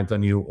reliant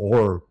on you,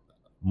 or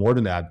more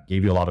than that,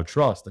 gave you a lot of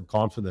trust and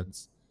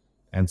confidence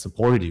and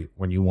supported you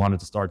when you wanted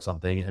to start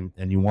something,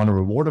 and you want to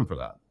reward them for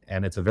that.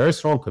 And it's a very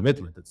strong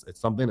commitment. It's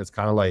something that's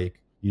kind of like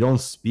you don't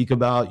speak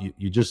about,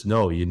 you just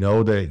know,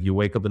 that you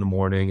wake up in the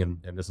morning and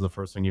this is the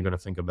first thing you're going to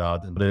think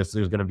about. And if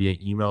there's going to be an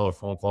email or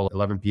phone call at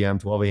 11 p.m.,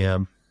 12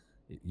 a.m.,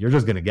 you're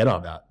just going to get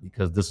on that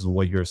because this is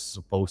what you're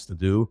supposed to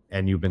do.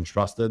 And you've been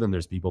trusted and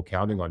there's people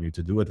counting on you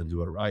to do it and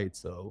do it right.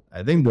 So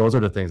I think those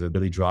are the things that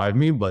really drive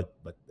me, but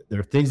there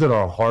are things that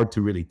are hard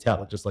to really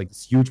tell. It's just like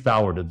this huge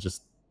power that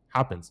just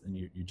happens and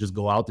you just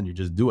go out and you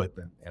just do it.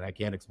 And I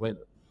can't explain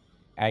it.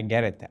 I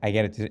get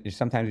it.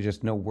 Sometimes there's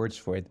just no words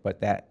for it, but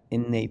that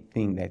innate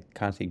thing that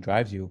constantly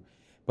drives you.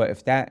 But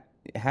if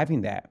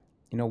having that,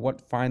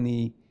 what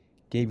finally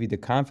gave you the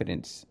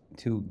confidence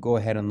to go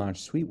ahead and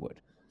launch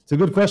Sweetwood? It's a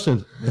good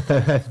question.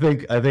 I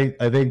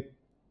think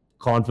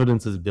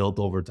confidence is built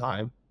over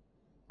time.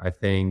 I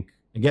think,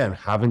 again,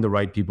 having the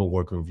right people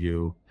working with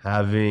you,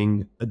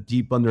 having a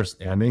deep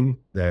understanding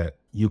that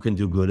you can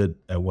do good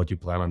at what you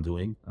plan on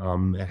doing,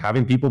 and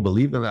having people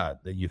believe in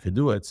that you could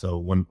do it. So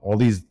when all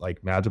these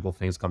like magical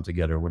things come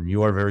together, when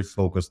you are very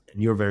focused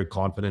and you're very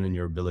confident in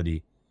your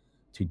ability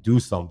to do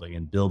something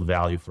and build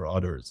value for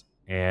others,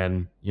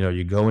 and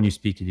you go and you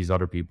speak to these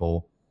other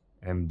people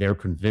and they're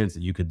convinced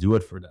that you could do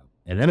it for them.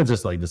 And then it's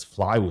just like this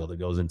flywheel that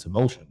goes into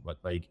motion. But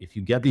like if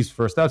you get these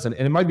first steps, and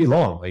it might be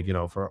long, like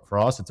for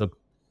us it took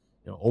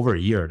over a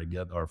year to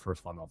get our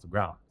first fund off the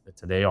ground. But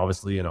today,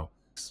 obviously,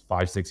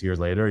 5-6 years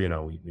later,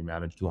 we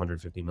managed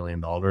 $250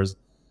 million.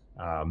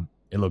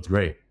 It looked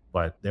great,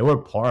 but there were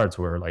parts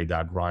where like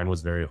that grind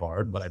was very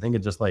hard. But I think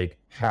it's just like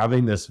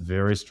having this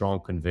very strong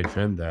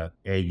conviction that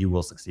you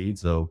will succeed.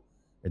 So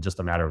it's just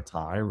a matter of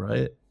time,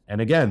 right? And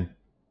again,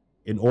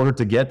 in order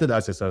to get to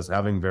that success,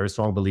 having very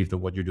strong belief that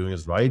what you're doing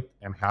is right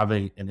and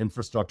having an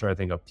infrastructure, I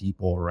think, of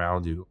people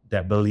around you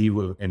that believe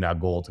in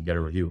that goal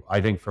together with you. I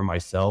think for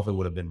myself, it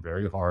would have been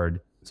very hard,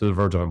 to the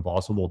verge of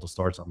impossible, to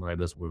start something like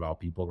this without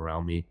people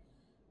around me,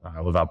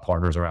 without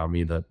partners around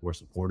me that were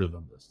supportive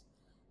of this.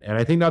 And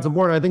I think that's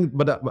important.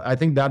 I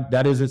think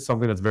that is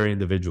something that's very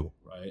individual,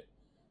 right?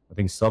 I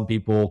think some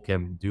people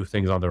can do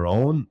things on their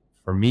own.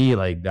 For me,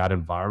 like that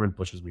environment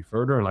pushes me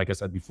further. And like I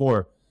said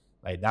before,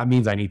 like that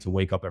means I need to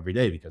wake up every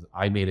day because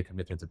I made a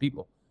commitment to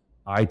people.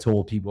 I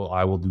told people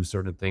I will do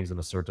certain things in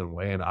a certain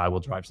way and I will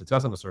drive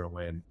success in a certain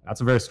way. And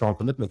that's a very strong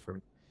commitment for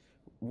me.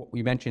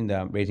 You mentioned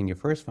raising your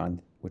first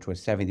fund, which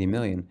was $70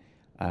 million.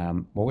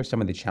 What were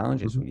some of the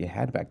challenges you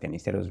had back then? You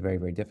said it was very,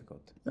 very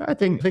difficult. I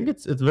think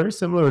it's very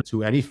similar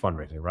to any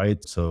fundraising,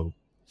 right? So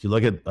if you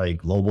look at like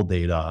global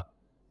data,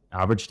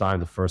 average time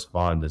the first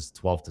fund is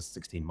 12 to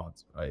 16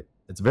 months, right?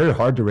 It's very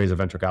hard to raise a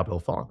venture capital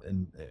fund.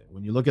 And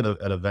when you look at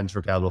a venture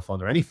capital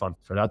fund or any fund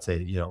for that,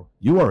 say,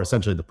 you are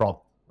essentially the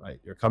problem, right?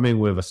 You're coming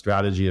with a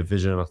strategy, a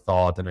vision, a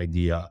thought, an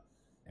idea,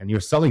 and you're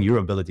selling your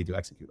ability to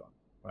execute on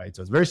it, right?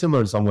 So it's very similar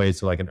in some ways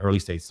to like an early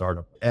stage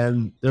startup.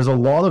 And there's a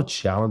lot of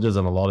challenges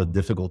and a lot of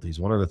difficulties.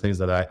 One of the things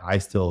that I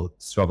still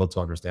struggle to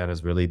understand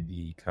is really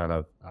the kind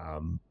of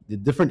the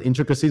different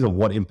intricacies of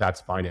what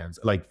impacts finance,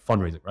 like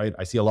fundraising, right?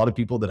 I see a lot of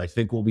people that I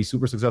think will be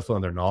super successful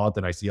and they're not.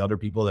 And I see other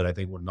people that I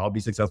think will not be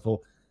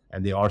successful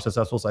and they are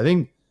successful. So I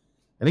think,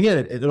 and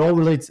again, it all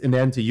relates in the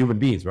end to human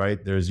beings,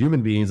 right? There's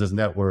human beings, there's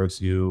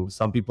networks.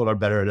 Some people are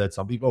better at it,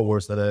 some people are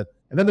worse at it.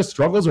 And then the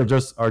struggles are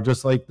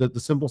just like the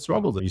simple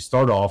struggles. You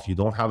start off, you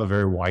don't have a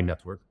very wide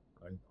network,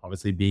 right?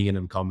 Obviously, being an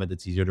incumbent,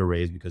 it's easier to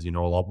raise because you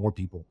know a lot more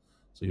people.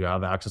 So you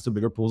have access to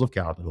bigger pools of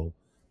capital.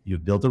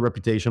 You've built a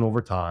reputation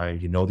over time.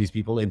 You know these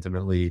people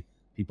intimately.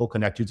 People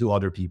connect you to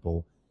other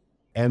people.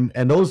 And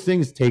those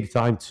things take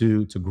time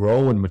to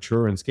grow and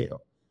mature and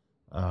scale.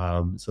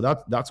 So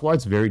that's why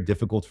it's very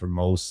difficult for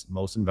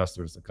most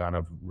investors to kind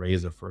of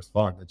raise their first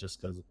fund. It's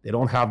just because they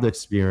don't have the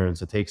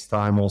experience. It takes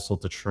time also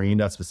to train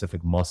that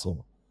specific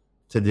muscle.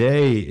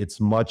 Today, it's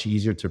much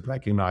easier to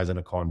recognize in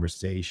a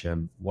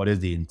conversation what is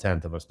the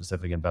intent of a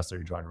specific investor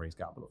you're trying to raise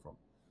capital from.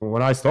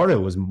 When I started,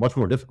 it was much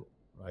more difficult,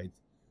 right?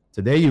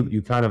 Today,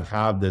 you kind of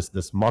have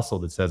this muscle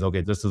that says,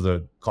 okay, this is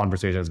a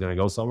conversation that's going to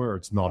go somewhere, or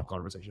it's not a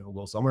conversation that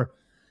will go somewhere.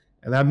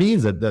 And that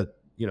means that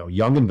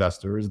young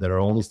investors that are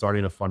only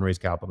starting to fundraise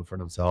capital for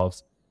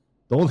themselves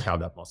don't have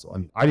that muscle.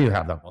 And I didn't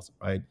have that muscle,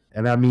 right?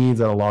 And that means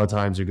that a lot of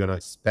times you're going to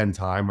spend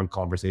time on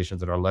conversations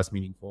that are less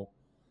meaningful,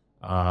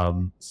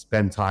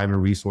 spend time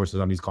and resources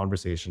on these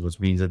conversations, which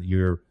means that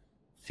your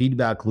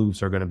feedback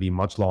loops are going to be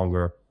much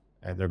longer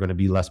and they're going to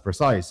be less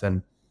precise.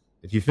 And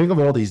if you think of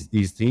all these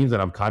themes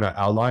that I'm kind of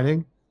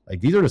outlining,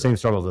 like these are the same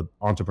struggles that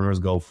entrepreneurs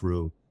go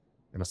through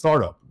in a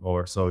startup.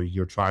 Or so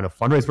you're trying to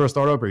fundraise for a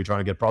startup or you're trying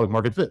to get product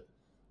market fit.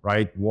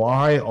 right?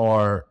 Why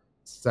are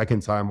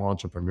second-time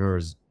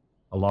entrepreneurs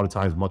a lot of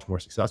times much more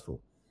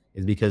successful?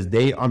 Is because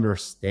they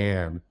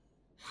understand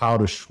how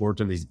to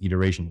shorten these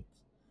iterations.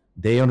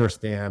 They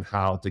understand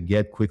how to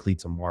get quickly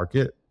to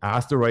market,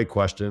 ask the right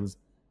questions,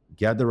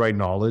 get the right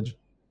knowledge,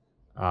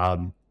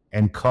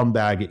 and come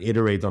back and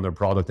iterate on their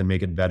product and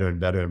make it better and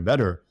better and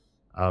better.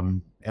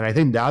 And I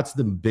think that's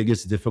the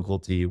biggest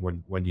difficulty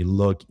when you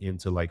look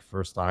into like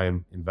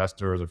first-time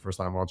investors or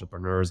first-time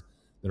entrepreneurs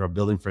that are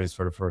building things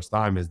for the first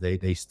time, is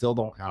they still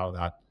don't have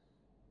that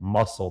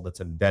muscle that's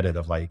embedded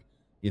of like,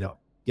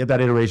 get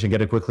that iteration,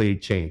 get it quickly,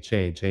 change,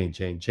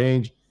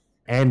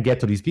 and get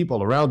to these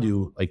people around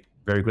you like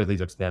very quickly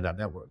to expand that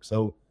network.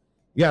 So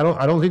yeah,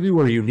 I don't think we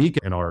were unique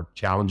in our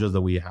challenges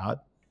that we had.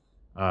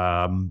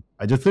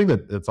 I just think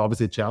that it's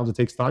obviously a challenge. It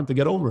takes time to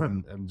get over,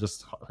 and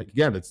just like,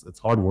 again, it's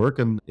hard work.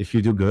 And if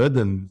you do good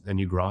and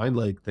you grind,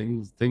 like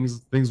things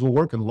will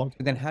work in the long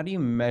term. Then how do you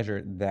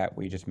measure that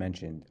what you just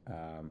mentioned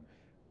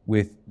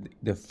with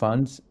the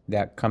funds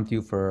that come to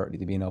you for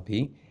the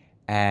BNLP,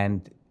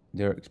 and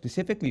they're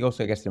specifically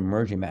also, I guess, the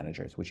emerging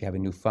managers, which you have a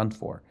new fund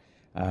for?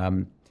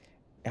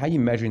 How are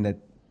you measuring that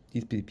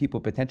these people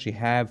potentially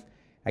have,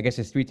 I guess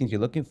there's three things you're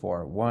looking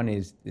for. One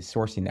is the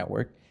sourcing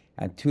network,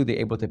 and two, they're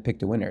able to pick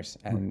the winners,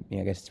 and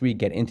I guess three,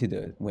 get into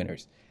the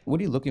winners.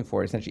 What are you looking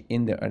for essentially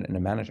in a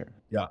manager?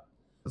 Yeah.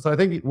 So I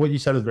think what you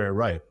said is very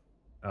right.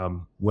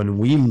 When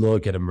we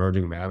look at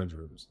emerging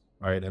managers,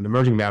 right, and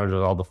emerging managers,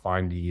 I'll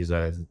define these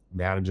as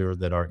managers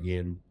that are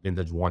in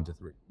vintage 1 to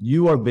 3.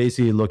 You are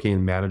basically looking at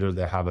managers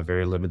that have a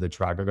very limited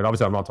track record.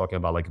 Obviously, I'm not talking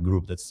about like a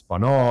group that's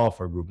spun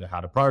off or a group that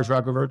had a prior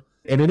track record.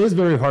 And it is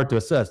very hard to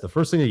assess. The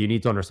first thing that you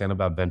need to understand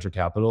about venture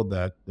capital,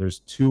 that there's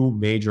two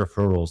major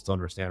hurdles to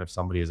understand if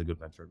somebody is a good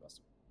venture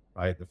investor,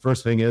 right? The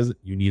first thing is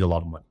you need a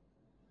lot of money,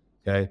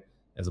 okay?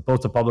 As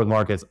opposed to public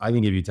markets, I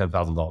can give you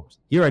 $10,000.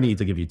 Here, I need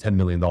to give you $10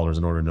 million in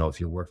order to know if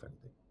you're worth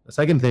anything. The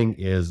second thing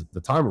is the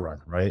time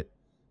horizon, right?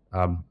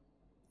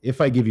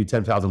 If I give you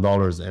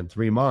 $10,000 in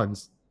 3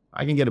 months,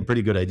 I can get a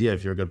pretty good idea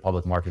if you're a good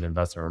public market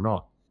investor or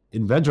not.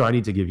 In venture, I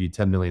need to give you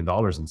 $10 million in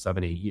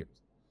 7-8 years.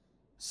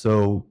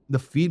 So the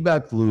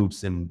feedback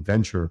loops in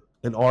venture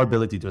and our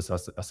ability to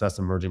assess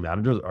emerging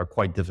managers are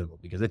quite difficult,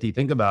 because if you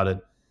think about it,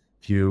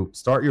 if you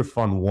start your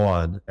fund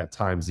 1 at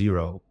time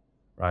 0,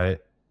 right,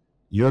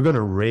 you're going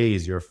to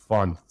raise your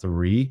fund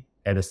 3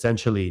 at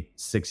essentially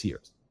 6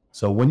 years.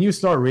 So when you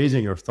start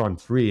raising your fund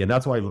 3, and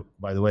that's why,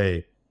 by the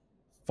way,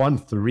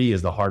 fund 3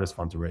 is the hardest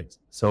fund to raise.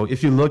 So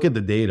if you look at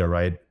the data,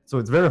 right, so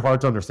it's very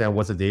hard to understand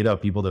what's the data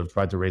of people that have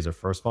tried to raise their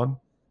first fund,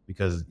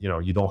 because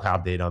you don't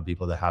have data on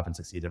people that haven't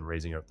succeeded in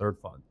raising your third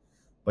fund.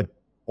 But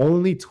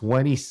only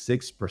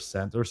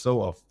 26% or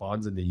so of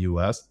funds in the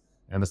US,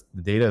 and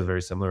the data is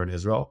very similar in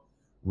Israel,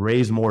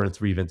 raise more than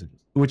 3 vintages,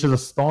 which is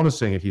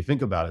astonishing if you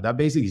think about it. That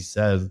basically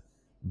says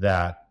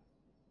that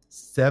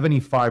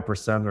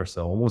 75% or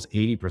so, almost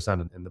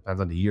 80%, and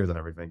depends on the years and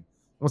everything,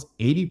 almost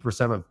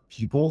 80% of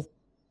people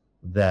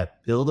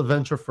that build a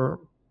venture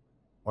firm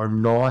are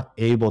not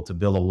able to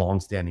build a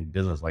long-standing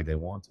business like they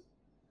want to.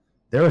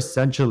 They're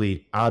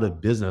essentially out of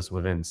business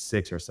within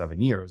 6 or 7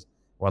 years,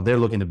 while they're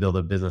looking to build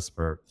a business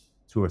for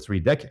 2 or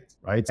 3 decades,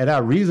 right? And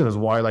that reason is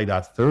why like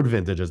that third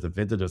vintage is the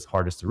vintage that's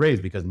hardest to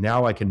raise, because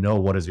now I can know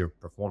what is your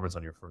performance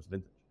on your first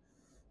vintage.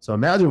 So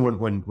imagine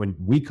when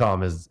we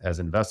come as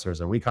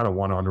investors and we kind of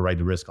want to underwrite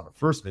the risk on a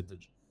first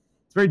vintage,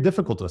 it's very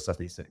difficult to assess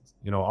these things.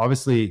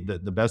 Obviously the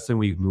best thing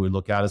we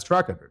look at is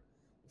track record.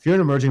 If you're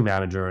an emerging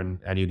manager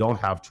and you don't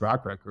have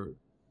track record,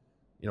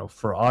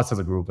 for us as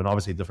a group, and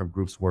obviously different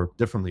groups work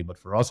differently, but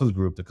for us as a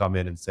group to come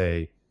in and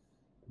say,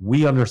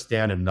 we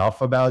understand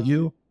enough about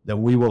you that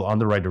we will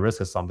underwrite the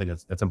risk as something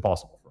that's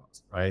impossible for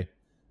us, right?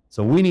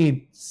 So we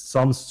need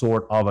some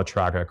sort of a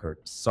track record,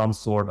 some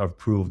sort of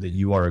proof that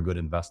you are a good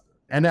investor.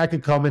 And that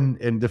could come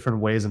in different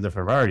ways and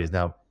different varieties.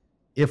 Now,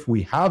 if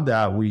we have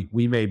that, we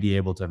may be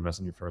able to invest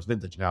in your first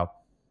vintage. Now,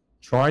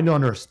 trying to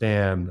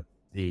understand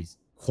these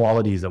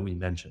qualities that we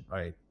mentioned,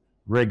 right?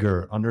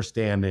 Rigor,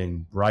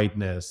 understanding,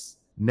 brightness,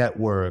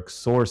 network,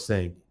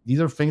 sourcing. These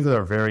are things that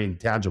are very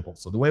intangible.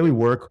 So the way we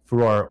work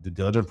through our due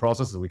diligence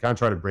process is we kind of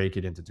try to break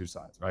it into 2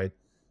 sides, right?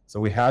 So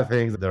we have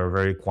things that are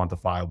very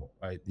quantifiable,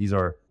 right? These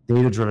are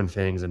data-driven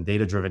things and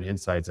data-driven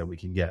insights that we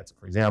can get. So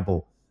for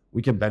example,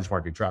 we can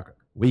benchmark your track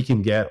record. We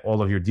can get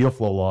all of your deal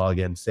flow log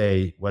and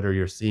say whether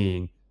you're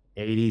seeing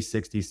 80,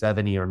 60,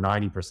 70, or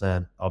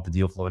 90% of the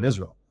deal flow in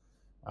Israel.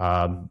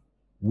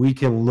 We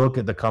can look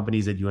at the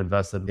companies that you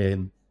invested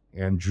in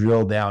and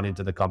drill down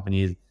into the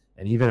companies.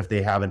 And even if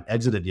they haven't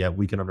exited yet,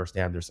 we can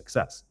understand their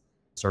success,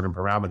 certain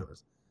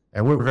parameters.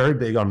 And we're very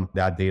big on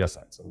that data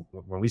side. So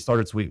when we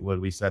started Sweetwood,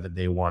 we said at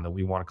day one that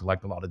we want to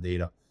collect a lot of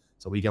data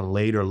so we can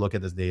later look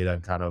at this data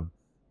and kind of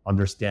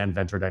understand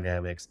venture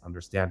dynamics,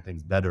 understand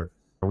things better.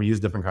 And we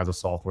use different kinds of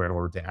software in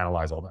order to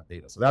analyze all that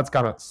data. So that's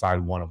kind of side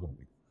one of what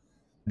we do.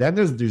 Then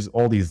there's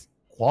all these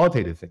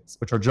qualitative things,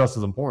 which are just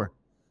as important.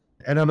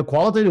 And on the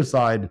qualitative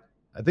side,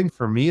 I think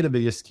for me, the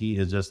biggest key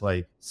is just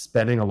like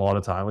spending a lot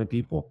of time with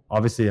people.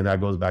 Obviously, and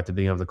that goes back to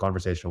being able the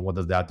conversation. What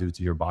does that do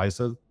to your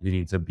biases? You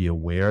need to be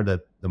aware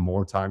that the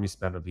more time you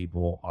spend with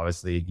people,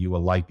 obviously you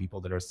will like people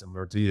that are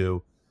similar to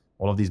you.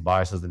 All of these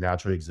biases that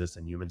naturally exist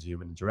in human to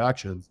human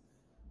interactions.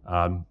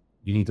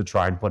 You need to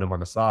try and put them on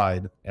the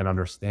side and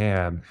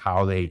understand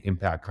how they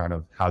impact kind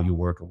of how you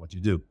work and what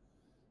you do.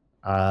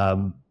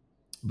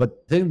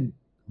 But then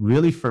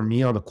really for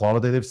me on the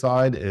qualitative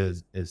side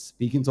is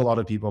speaking to a lot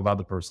of people about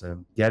the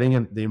person,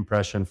 getting the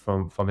impression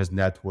from his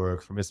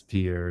network, from his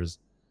peers,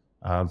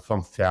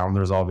 from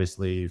founders,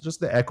 obviously, just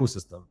the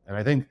ecosystem. And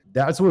I think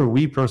that's where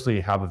we personally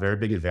have a very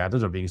big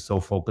advantage of being so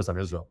focused on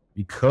Israel.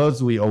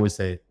 Because we always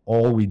say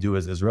all we do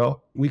is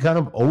Israel, we kind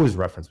of always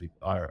reference people.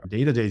 Our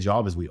day-to-day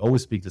job is we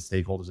always speak to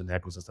stakeholders in the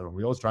ecosystem. And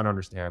we always try to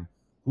understand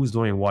who's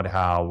doing what,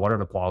 how, what are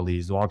the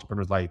qualities, do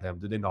entrepreneurs like them,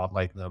 do they not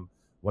like them,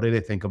 what do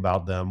they think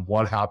about them,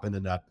 what happened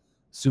in that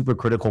super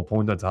critical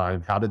point of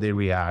time, how did they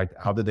react,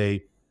 how did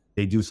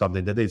they do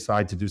something, did they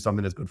decide to do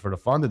something that's good for the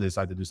fund, did they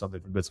decide to do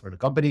something good for the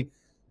company?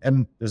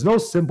 And there's no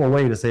simple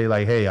way to say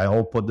like, hey,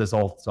 I'll put this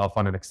all stuff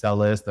on an Excel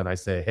list and I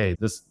say, hey,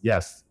 this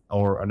yes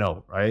or a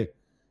no, right?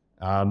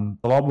 A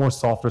lot more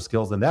softer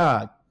skills than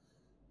that.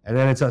 And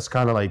then it's just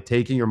kind of like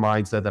taking your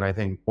mindset, and I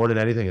think more than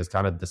anything is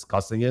kind of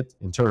discussing it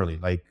internally.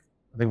 Like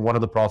I think one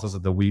of the processes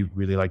that we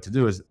really like to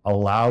do is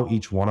allow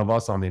each one of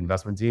us on the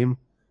investment team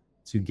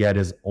to get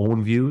his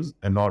own views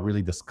and not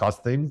really discuss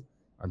things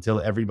until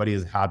everybody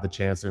has had the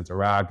chance to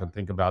interact and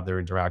think about their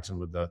interaction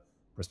with the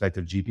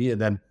prospective GP,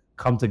 and then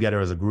come together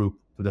as a group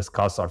to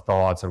discuss our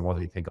thoughts and what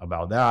we think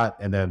about that.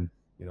 And then,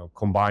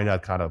 combine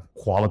that kind of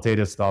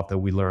qualitative stuff that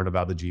we learned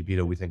about the GP,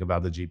 that we think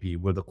about the GP,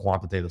 with the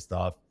quantitative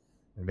stuff,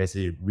 and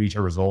basically reach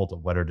a result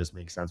of whether this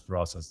makes sense for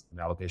us as an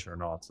allocation or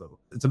not. So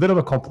it's a bit of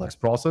a complex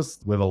process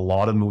with a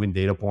lot of moving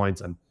data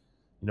points. And,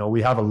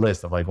 we have a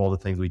list of like all the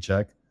things we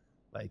check.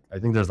 Like, I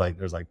think there's like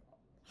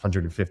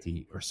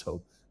 150 or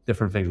so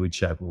different things we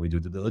check when we do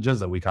due diligence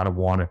that we kind of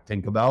want to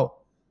think about.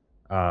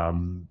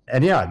 And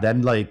yeah,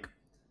 then like,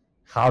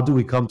 how do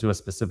we come to a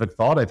specific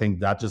thought? I think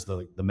that's just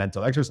the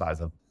mental exercise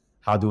of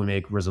how do we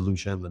make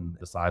resolutions and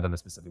decide on a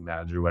specific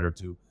manager, whether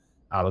to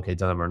allocate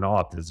to them or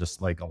not. There's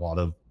just like a lot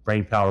of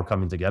brain power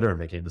coming together and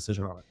making a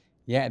decision on it.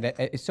 Yeah,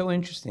 it's so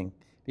interesting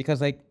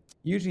because like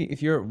usually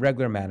if you're a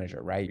regular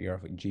manager, right, you're a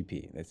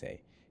GP, let's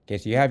say, okay,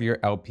 so you have your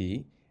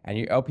LP and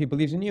your LP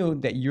believes in you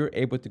that you're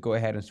able to go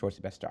ahead and source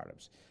the best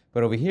startups.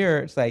 But over here,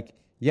 it's like,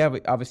 yeah,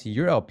 but obviously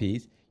your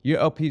LPs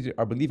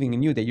are believing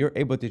in you that you're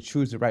able to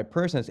choose the right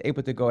person, is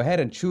able to go ahead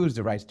and choose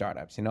the right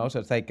startups, So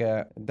it's like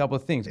double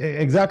things.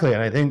 Exactly.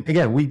 And I think,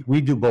 again,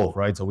 we do both,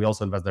 right? So we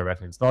also invest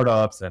directly in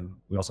startups, and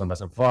we also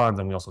invest in funds,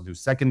 and we also do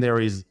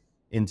secondaries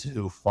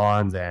into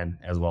funds and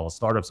as well as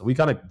startups. So we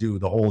kind of do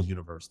the whole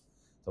universe.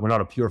 So we're not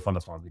a pure fund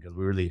of funds because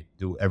we really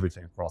do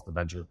everything across the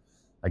venture,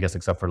 I guess,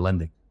 except for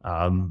lending.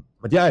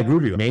 But yeah, I agree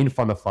with you. Main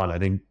fund of fund, I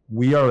think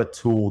we are a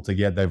tool to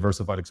get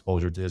diversified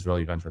exposure to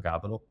Israeli venture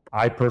capital.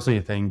 I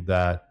personally think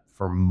that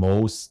for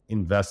most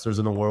investors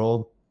in the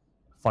world,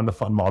 fund of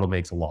fund model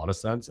makes a lot of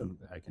sense, and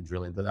I can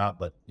drill into that.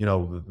 But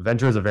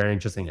venture is a very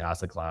interesting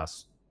asset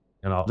class,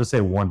 and I'll just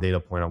say one data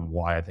point on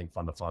why I think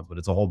fund of funds, but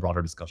it's a whole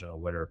broader discussion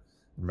on whether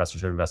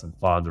investors should invest in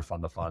funds or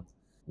fund of funds.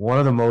 One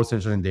of the most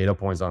interesting data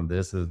points on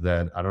this is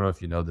that, I don't know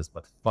if you know this,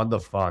 but fund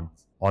of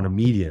funds on a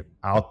median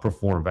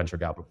outperform venture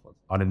capital funds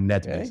on a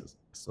net basis.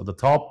 So the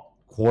top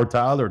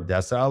quartile or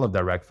decile of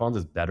direct funds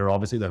is better,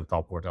 obviously, than the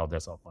top quartile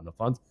decile fund of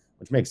funds,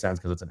 which makes sense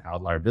because it's an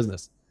outlier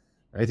business.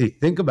 And if you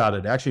think about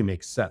it, it actually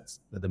makes sense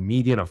that the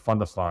median of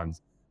fund of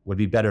funds would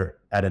be better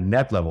at a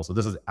net level. So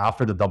this is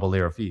after the double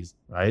layer of fees,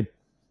 right?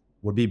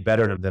 Would be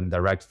better than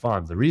direct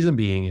funds. The reason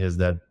being is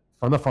that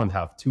fund of funds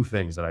have two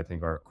things that I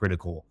think are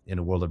critical in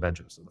the world of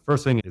ventures. So the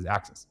first thing is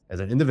access. As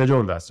an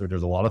individual investor,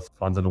 there's a lot of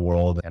funds in the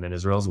world and in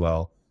Israel as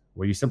well,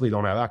 where you simply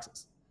don't have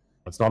access.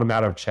 It's not a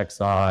matter of check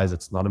size.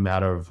 It's not a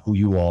matter of who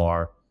you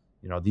are.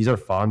 These are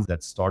funds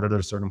that started at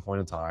a certain point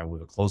in time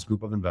with a close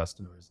group of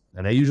investors,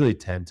 and they usually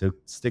tend to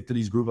stick to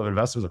these group of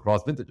investors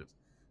across vintages.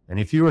 And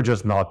if you were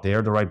just not there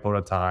at the right point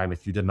of time,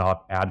 if you did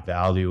not add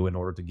value in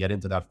order to get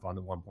into that fund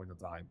at one point in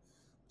time,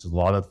 which is a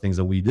lot of the things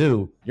that we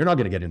do, you're not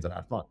going to get into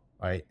that fund,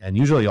 right? And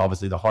usually,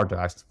 obviously, the hard to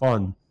access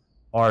funds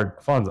are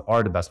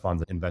the best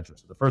funds in ventures.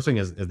 So the first thing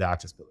is the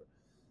access pillar.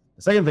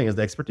 The second thing is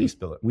the expertise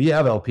pillar. We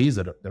have LPs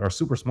that are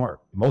super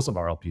smart. Most of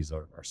our LPs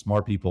are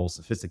smart people,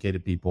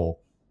 sophisticated people.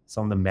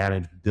 Some of them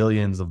manage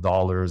billions of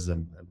dollars,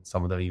 and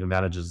some of them even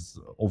manages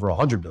over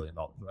 $100 billion,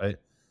 right?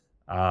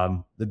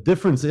 The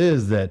difference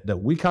is that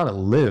we kind of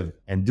live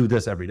and do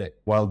this every day.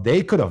 While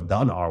they could have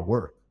done our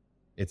work,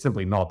 it's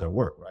simply not their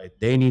work, right?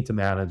 They need to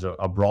manage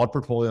a broad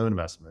portfolio of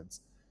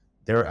investments.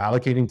 They're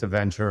allocating to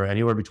venture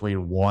anywhere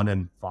between 1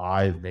 and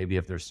 5, maybe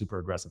if they're super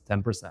aggressive,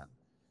 10%.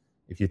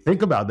 If you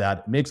think about that,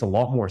 it makes a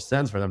lot more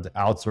sense for them to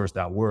outsource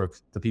that work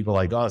to people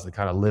like us that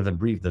kind of live and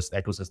breathe this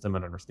ecosystem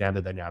and understand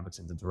the dynamics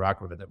and interact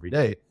with it every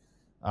day.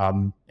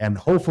 And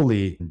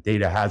hopefully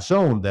data has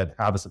shown that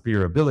have a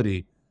superior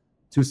ability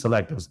to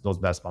select those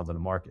best funds on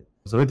the market.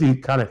 So if you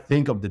kind of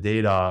think of the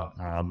data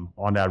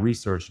on that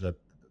research that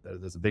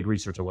There's a big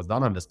research that was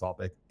done on this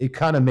topic. It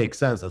kind of makes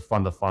sense that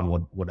fund to fund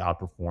would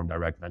outperform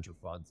direct venture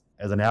funds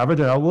as an average.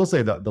 And I will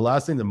say that the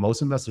last thing that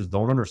most investors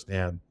don't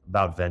understand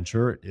about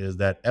venture is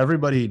that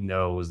everybody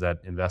knows that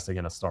investing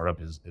in a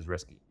startup is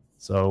risky.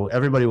 So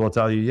everybody will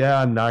tell you,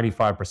 yeah,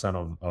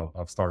 95%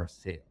 of startups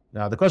fail.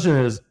 Now, the question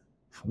is,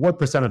 what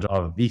percentage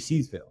of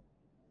VCs fail?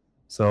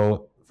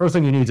 So first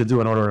thing you need to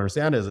do in order to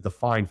understand is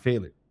define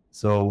failure.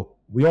 So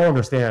we all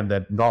understand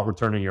that not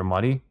returning your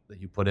money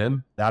that you put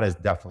in, that is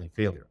definitely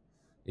failure.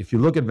 If you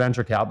look at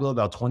venture capital,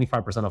 about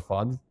 25% of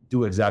funds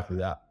do exactly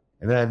that.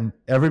 And then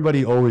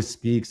everybody always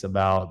speaks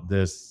about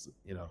this,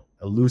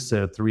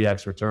 elusive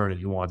 3x return that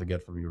you want to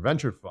get from your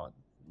venture fund.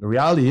 The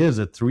reality is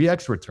that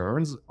 3x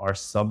returns are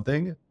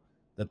something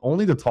that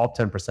only the top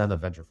 10%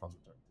 of venture funds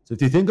return. So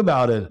if you think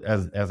about it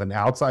as an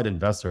outside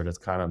investor that's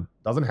kind of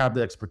doesn't have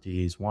the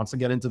expertise, wants to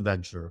get into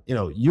venture,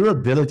 your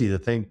ability to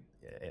think,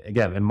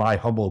 again, in my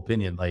humble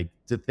opinion, like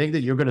to think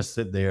that you're going to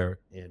sit there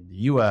in the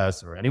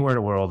US or anywhere in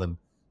the world and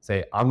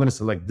say, I'm going to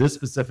select this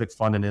specific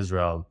fund in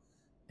Israel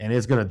and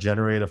it's going to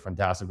generate a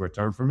fantastic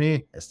return for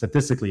me.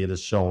 Statistically, it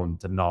is shown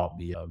to not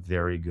be a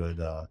very good,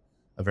 a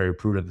very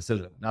prudent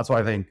decision. And that's why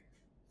I think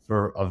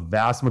for a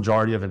vast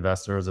majority of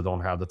investors that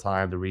don't have the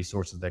time, the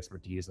resources, the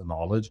expertise, the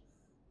knowledge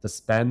to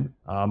spend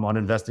on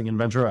investing in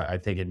venture, I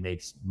think it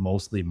makes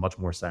mostly much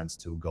more sense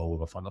to go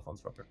with a fund of fund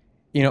structure.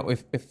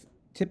 If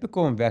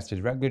typical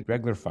investors,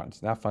 regular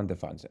funds, not fund of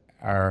funds,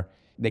 are,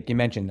 like you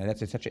mentioned, and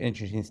that's such an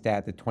interesting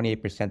stat, that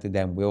 28% of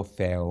them will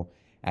fail.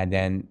 And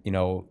then,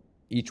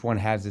 each one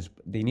has this,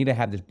 they need to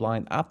have this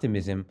blind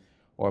optimism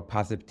or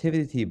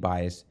positivity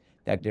bias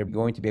that they're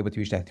going to be able to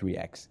reach that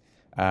 3x.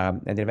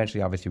 And then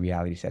eventually, obviously,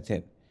 reality sets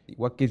in.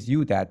 What gives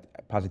you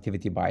that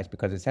positivity bias?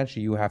 Because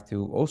essentially you have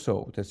to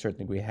also, to a certain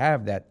degree,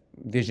 have that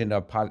vision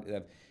of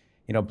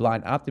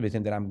blind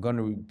optimism that I'm going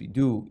to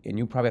do, and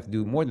you probably have to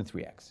do more than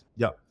 3x.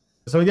 Yeah.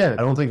 So again,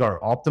 I don't think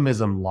our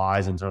optimism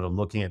lies in terms of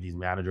looking at these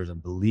managers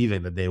and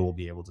believing that they will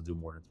be able to do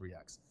more than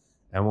 3x.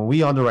 And when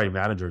we underwrite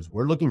managers,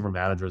 we're looking for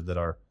managers that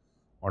are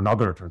not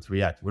going to turn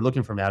 3x. We're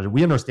looking for managers.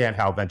 We understand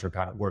how venture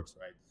kind of works,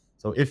 right?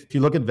 So if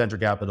you look at venture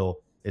capital,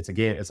 it's a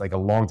game. It's like a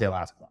long tail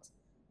asset class.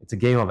 It's a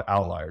game of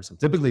outliers. So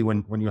typically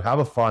when you have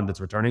a fund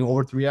that's returning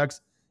over 3x,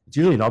 it's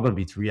usually not going to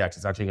be 3x.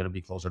 It's actually going to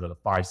be closer to the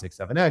 5, 6,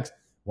 7x.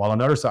 While on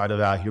the other side of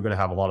that, you're going to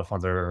have a lot of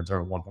funds that are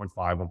returning 1.5,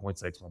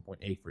 1.6,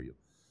 1.8 for you.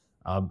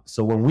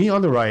 So when we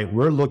underwrite,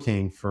 we're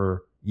looking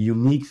for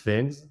unique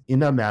things in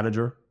that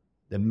manager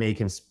that make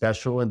him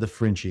special and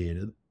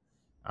differentiated,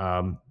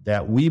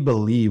 that we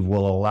believe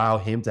will allow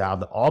him to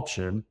have the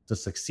option to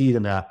succeed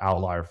in that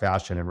outlier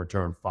fashion and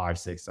return 5,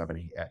 6, 7,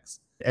 8x.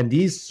 And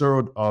these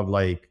sort of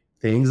like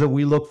things that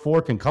we look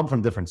for can come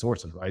from different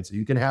sources, right? So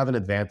you can have an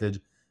advantage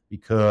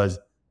because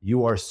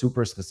you are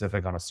super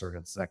specific on a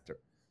certain sector.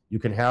 You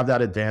can have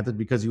that advantage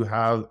because you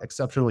have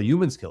exceptional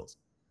human skills,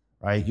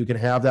 right? You can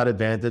have that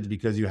advantage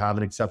because you have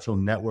an exceptional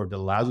network that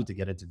allows you to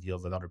get into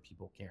deals that other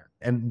people can't.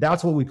 And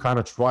that's what we kind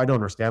of try to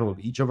understand with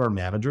each of our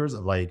managers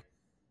of like,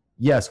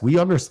 yes, we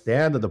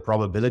understand that the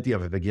probability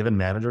of a given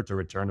manager to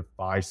return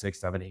 5, 6,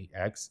 7,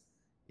 8x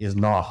is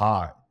not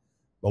high.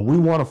 But we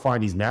want to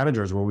find these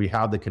managers where we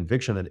have the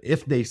conviction that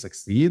if they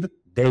succeed,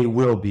 they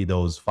will be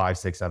those 5,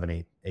 6,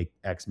 7,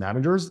 8x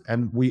managers.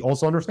 And we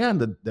also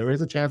understand that there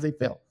is a chance they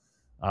fail.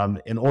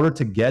 In order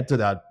to get to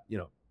that,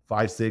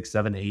 5, 6,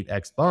 7,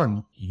 8x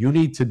fund, you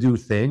need to do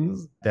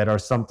things that are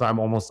sometimes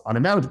almost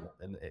unimaginable.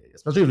 And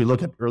especially if you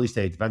look at early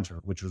stage venture,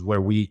 which is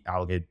where we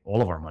allocate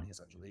all of our money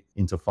essentially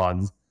into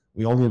funds.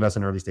 We only invest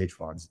in early stage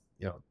funds.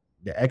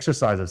 The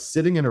exercise of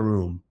sitting in a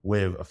room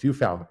with a few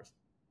founders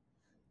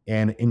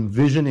and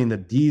envisioning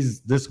that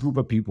this group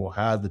of people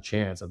has the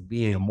chance of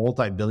being a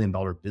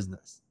multi-billion-dollar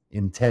business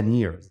in 10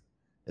 years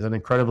is an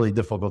incredibly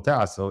difficult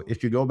task. So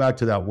if you go back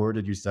to that word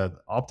that you said,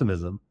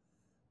 optimism,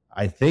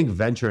 I think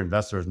venture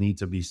investors need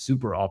to be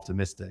super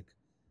optimistic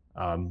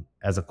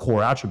as a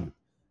core attribute,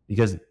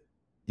 because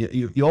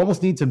you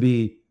almost need to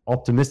be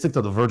optimistic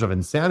to the verge of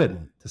insanity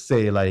to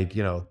say like,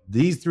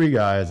 these 3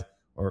 guys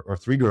or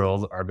 3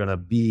 girls are going to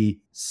be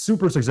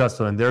super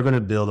successful and they're going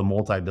to build a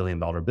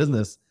multi-billion-dollar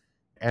business.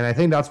 And I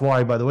think that's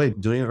why, by the way,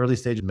 doing early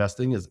stage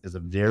investing is a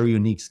very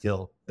unique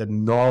skill that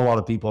not a lot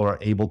of people are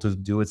able to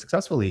do it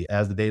successfully,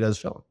 as the data has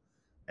shown.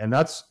 And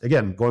that's,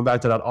 again, going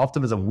back to that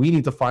optimism, we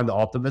need to find the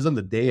optimism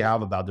that they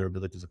have about their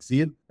ability to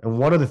succeed. And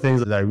one of the things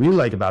that I really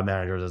like about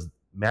managers is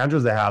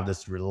managers that have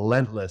this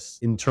relentless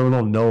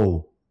internal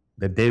know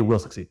that they will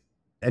succeed.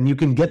 And you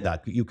can get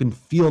that. You can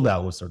feel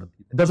that with certain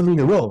people. It doesn't mean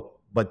they will,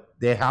 but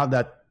they have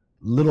that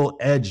little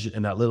edge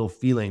and that little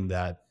feeling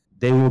that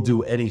they will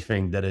do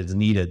anything that is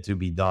needed to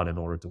be done in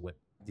order to win.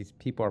 These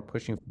people are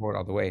pushing forward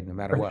all the way, no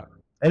matter what.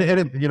 And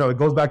it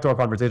goes back to our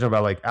conversation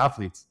about like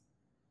athletes.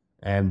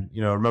 And,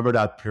 remember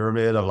that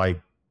pyramid of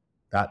like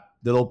that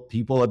little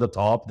people at the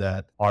top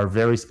that are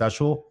very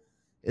special?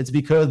 It's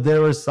because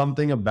there is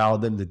something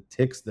about them that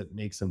ticks that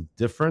makes them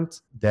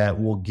different, that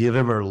will give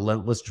him a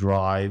relentless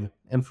drive.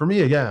 And for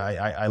me, again,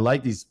 I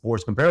like these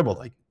sports comparables,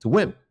 like to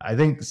win. I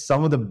think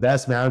some of the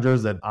best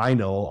managers that I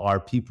know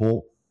are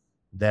people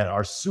that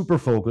are super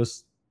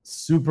focused,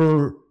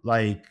 super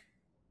like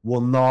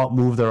will not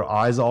move their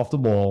eyes off the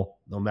ball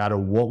no matter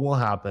what will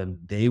happen.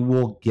 They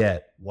will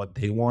get what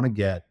they want to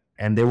get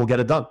and they will get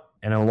it done.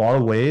 And in a lot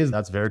of ways,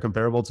 that's very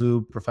comparable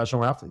to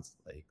professional athletes.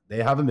 Like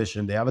they have a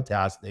mission, they have a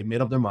task, they made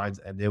up their minds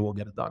and they will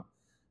get it done.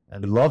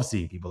 And I love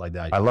seeing people like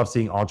that. I love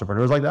seeing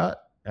entrepreneurs like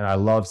that. And I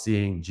love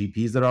seeing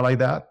GPs that are like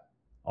that.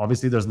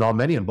 Obviously, there's not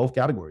many in both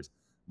categories,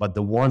 but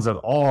the ones that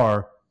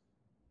are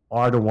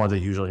the ones that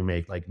usually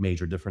make like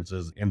major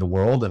differences in the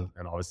world and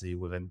obviously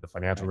within the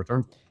financial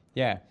return.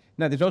 Yeah.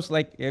 No, there's also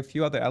like a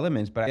few other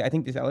elements, but I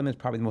think this element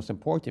is probably the most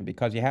important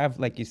because you have,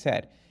 like you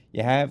said,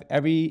 you have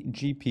every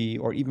GP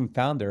or even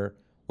founder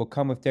will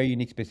come with their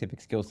unique specific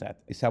skill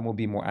set. Some will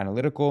be more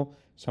analytical,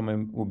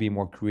 some will be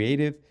more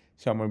creative,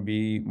 some will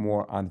be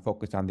more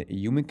focused on the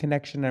human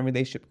connection and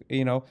relationship.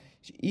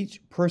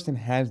 Each person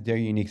has their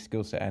unique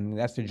skill set, and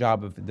that's the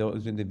job of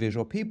those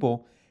individual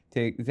people to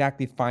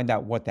exactly find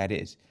out what that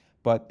is.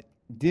 But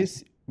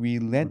this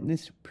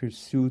relentless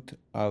pursuit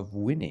of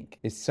winning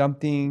is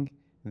something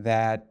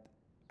that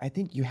I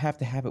think you have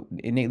to have it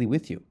innately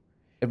with you.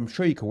 I'm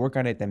sure you can work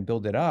on it and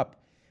build it up,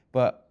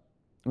 but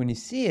when you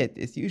see it,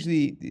 it's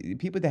usually the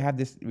people that have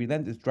this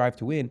relentless drive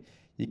to win.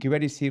 You can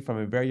already see it from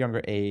a very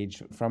younger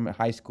age, from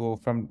high school,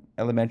 from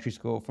elementary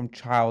school, from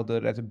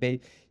childhood, as a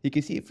baby. You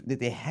can see that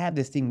they have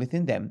this thing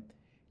within them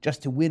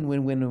just to win,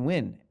 win, win, and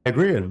win. I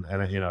agree. And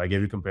I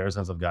gave you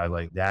comparisons of guys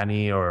like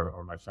Danny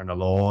or my friend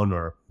Alon,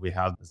 or we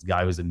have this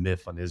guy who's a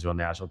myth on the Israel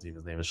national team.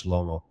 His name is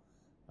Shlomo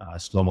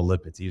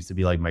Lipitz. He used to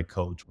be like my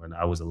coach when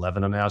I was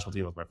 11 on the national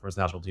team. He was my first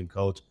national team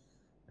coach.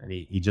 And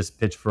he just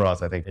pitched for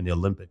us, I think, in the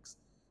Olympics.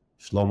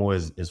 Shlomo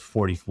is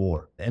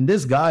 44. And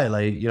this guy,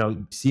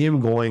 see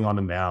him going on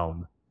the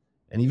mound.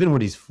 And even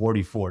when he's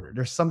 44,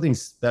 there's something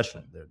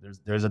special.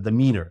 There's a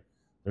demeanor.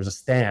 There's a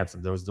stance.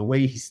 There's the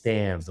way he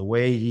stands, the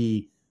way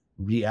he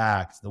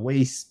reacts, the way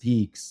he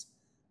speaks.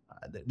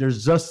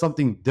 There's just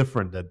something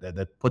different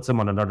that puts him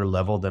on another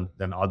level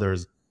than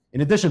others.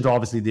 In addition to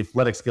obviously the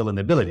athletic skill and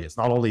the ability. It's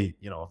not only,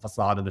 a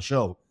facade in the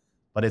show,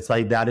 but it's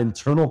like that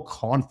internal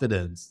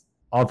confidence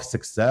of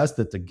success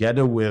that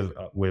together with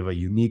a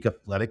unique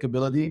athletic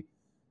ability,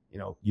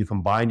 you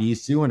combine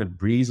these two and it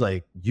breeds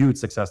like huge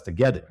success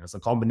together. And it's a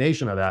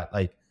combination of that,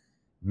 like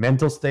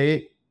mental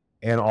state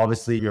and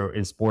obviously you're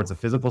in sports, the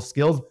physical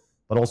skills,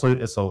 but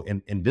also so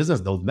in business,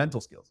 those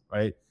mental skills,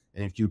 right?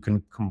 And if you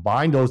can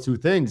combine those two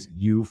things,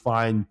 you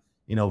find,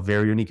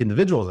 very unique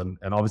individuals. And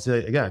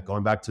obviously, again,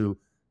 going back to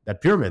that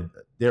pyramid,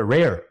 they're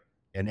rare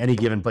in any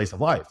given place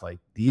of life. Like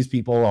these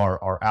people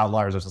are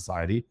outliers of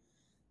society.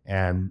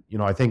 And,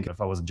 I think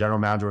if I was a general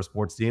manager of a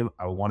sports team,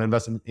 I would want to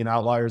invest in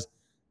outliers.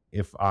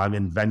 If I'm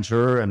in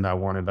venture and I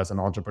want to invest in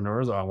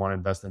entrepreneurs or I want to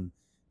invest in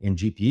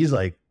GPs,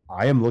 like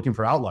I am looking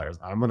for outliers.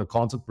 I'm in a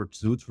constant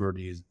pursuit for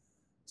these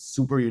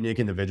super unique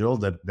individuals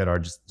that are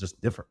just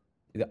different.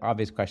 The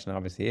obvious question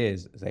obviously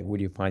is like, where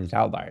do you find these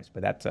outliers?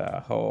 But that's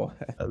a whole...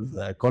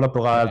 Again,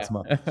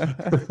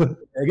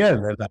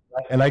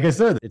 and like I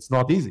said, it's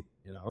not easy.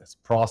 It's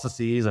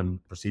processes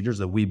and procedures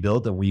that we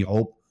built and we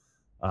hope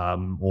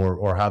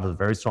or have a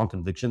very strong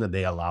conviction that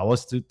they allow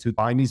us to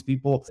find these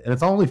people. And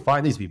it's not only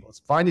find these people, it's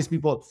find these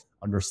people,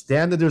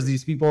 understand that there's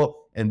these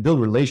people and build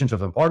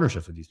relationships and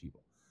partnerships with these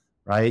people,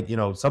 right?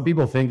 Some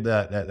people think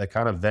that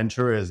kind of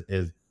venture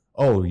is,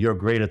 oh, you're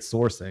great at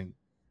sourcing.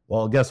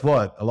 Well, guess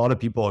what? A lot of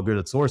people are good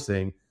at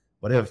sourcing,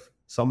 but if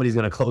somebody's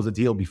going to close a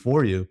deal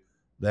before you,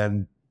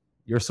 then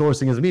your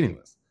sourcing is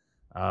meaningless.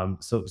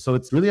 So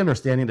it's really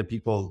understanding that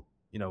people,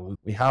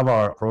 we have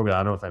our program. I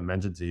don't know if I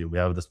mentioned to you, we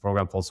have this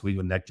program called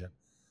Sweetwood Next Gen.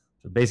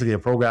 So basically a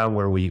program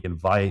where we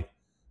invite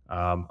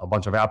a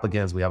bunch of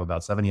applicants. We have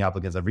about 70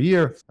 applicants every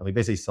year. And we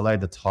basically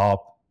select the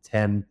top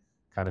 10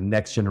 kind of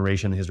next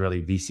generation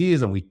Israeli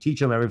VCs. And we teach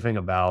them everything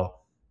about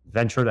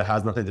venture that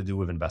has nothing to do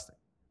with investing.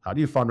 How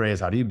do you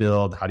fundraise? How do you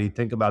build? How do you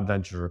think about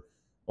venture?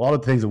 A lot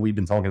of things that we've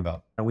been talking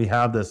about. And we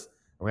have this,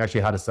 and we actually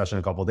had a session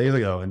a couple of days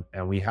ago.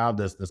 And we have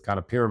this kind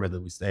of pyramid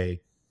that we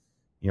say,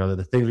 that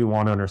the things we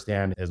want to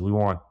understand is we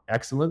want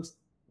excellence,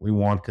 we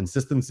want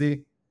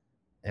consistency,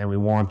 and we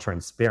want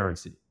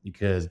transparency.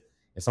 Because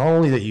it's not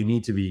only that you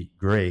need to be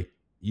great,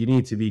 you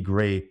need to be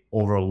great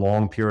over a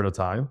long period of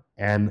time.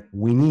 And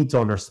we need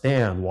to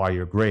understand why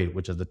you're great,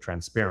 which is the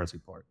transparency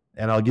part.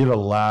 And I'll give a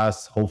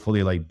last,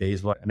 hopefully like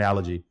baseball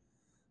analogy.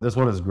 This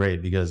one is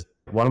great because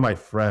one of my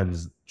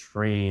friends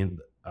trained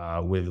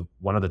with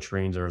one of the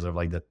trainers of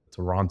like the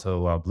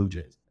Toronto Blue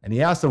Jays. And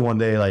he asked him one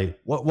day, like,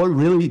 what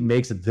really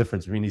makes a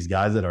difference between these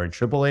guys that are in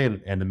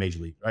AAA and the major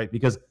league, right?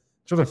 Because in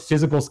terms of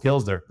physical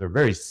skills, they're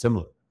very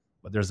similar.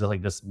 But there's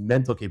like this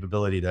mental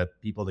capability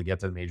that people that get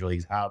to the major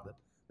leagues have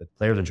that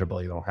players in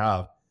AAA don't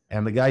have.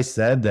 And the guy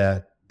said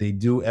that they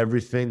do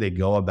everything they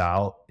go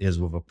about is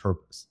with a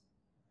purpose.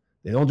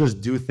 They don't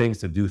just do things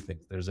to do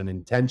things. There's an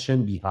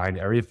intention behind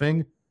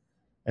everything.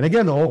 And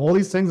again, all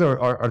these things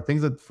are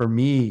things that for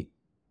me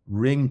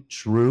ring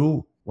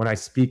true when I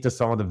speak to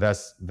some of the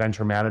best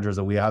venture managers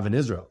that we have in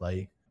Israel.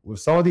 Like with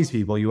some of these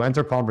people, you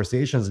enter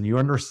conversations and you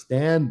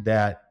understand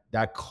that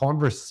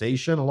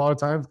conversation a lot of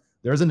times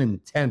there's an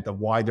intent of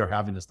why they're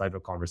having this type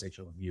of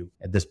conversation with you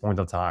at this point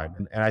of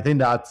time. And I think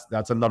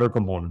that's another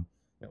component.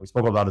 We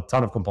spoke about a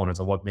ton of components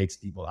of what makes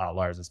people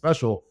outliers and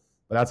special,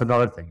 but that's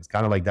another thing. It's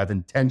kind of like that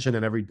intention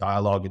in every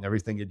dialogue and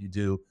everything that you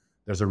do.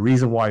 There's a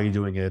reason why you're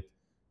doing it.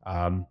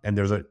 And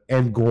there's an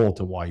end goal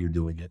to why you're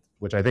doing it,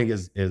 which I think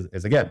is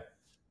again,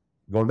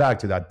 going back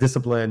to that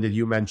discipline that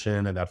you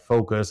mentioned and that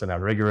focus and that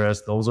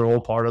rigorous, those are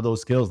all part of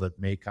those skills that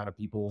make kind of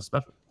people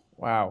special.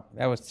 Wow,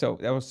 that was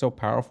so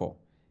powerful.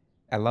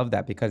 I love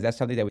that because that's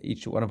something that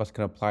each one of us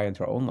can apply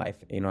into our own life.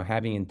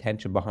 Having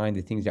intention behind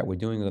the things that we're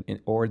doing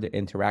or the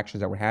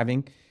interactions that we're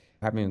having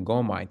a goal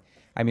in mind.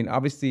 I mean,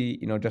 obviously,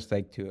 just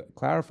like to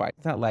clarify,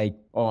 it's not like,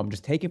 oh, I'm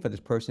just taking for this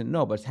person.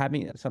 No, but it's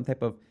having some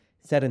type of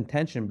set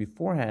intention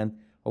beforehand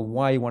of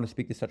why you want to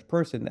speak to such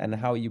person and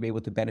how you'll be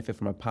able to benefit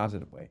from a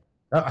positive way.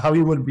 How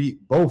you would be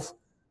both.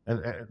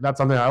 And that's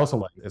something I also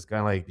like. It's kind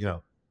of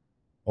like,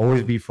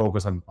 always be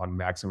focused on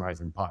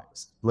maximizing pies.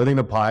 Splitting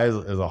the pie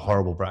is a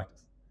horrible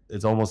practice.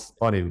 It's almost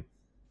funny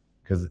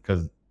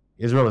because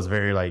Israel is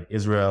very like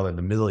Israel and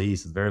the Middle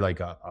East is very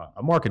like a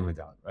market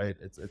mentality, right?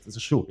 It's a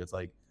shoot. It's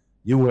like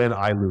you win,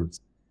 I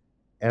lose.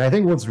 And I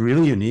think what's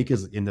really unique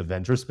is in the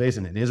venture space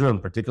and in Israel in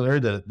particular,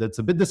 that's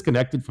a bit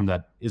disconnected from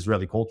that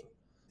Israeli culture.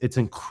 It's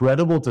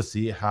incredible to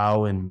see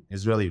how in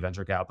Israeli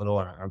venture capital,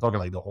 and I'm talking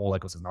like the whole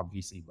ecosystem, not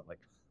VC, but like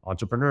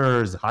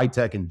entrepreneurs, high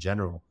tech in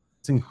general.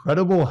 It's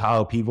incredible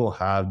how people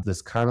have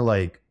this kind of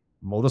like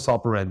modus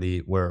operandi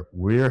where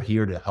we're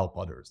here to help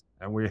others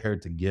and we're here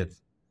to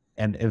give.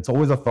 And it's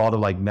always a thought of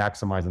like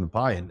maximizing the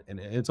pie. And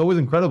it's always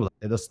incredible.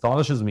 It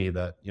astonishes me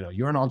that,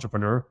 you're an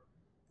entrepreneur.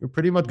 You're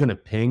pretty much going to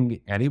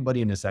ping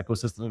anybody in this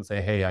ecosystem and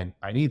say, hey,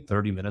 I need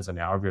 30 minutes, an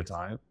hour of your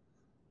time.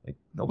 Like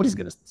nobody's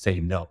going to say,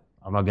 no,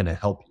 I'm not going to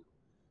help you.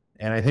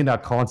 And I think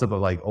that concept of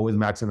like always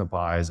maxing the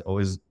pies,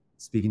 always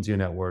speaking to your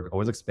network,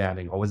 always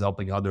expanding, always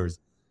helping others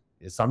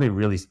is something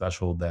really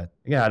special that,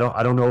 again,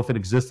 I don't know if it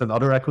exists in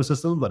other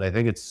ecosystems, but I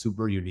think it's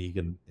super unique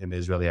in the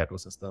Israeli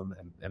ecosystem.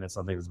 And it's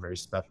something that's very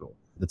special.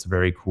 It's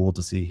very cool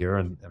to see here.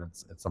 And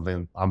it's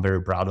something I'm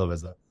very proud of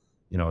as a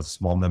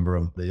small member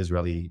of the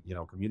Israeli,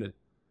 community.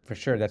 For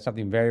sure. That's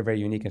something very, very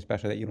unique and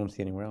special that you don't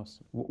see anywhere else.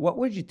 What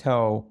would you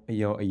tell a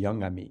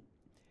young Amit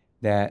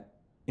that,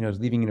 is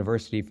leaving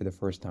university for the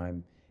first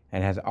time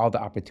and has all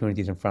the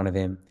opportunities in front of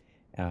him?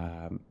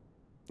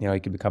 He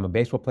could become a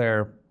baseball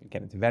player,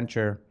 get into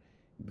venture,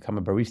 become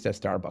a barista at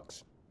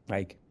Starbucks.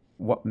 Like,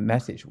 what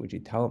message would you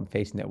tell him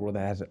facing that world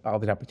that has all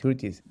these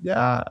opportunities?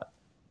 Yeah.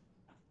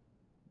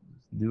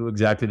 Do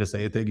exactly the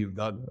same thing you've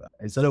done.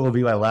 I said it will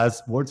be my last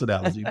sports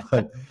analogy,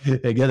 but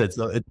again, it's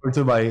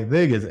to my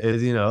thing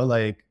is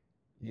like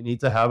you need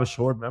to have a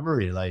short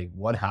memory. Like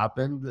what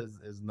happened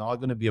is not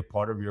going to be a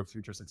part of your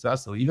future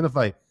success. So even if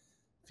I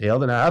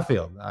failed, and I have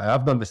failed, I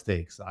have done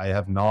mistakes. I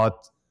have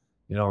not,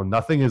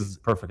 nothing is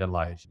perfect in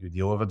life. You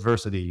deal with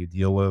adversity, you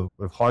deal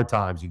with hard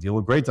times, you deal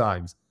with great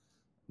times.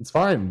 It's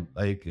fine.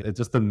 Like it's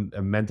just a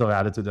mental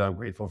attitude that I'm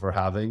grateful for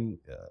having.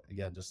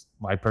 Again, just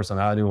my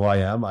personality, who I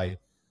am.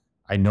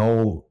 I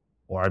know,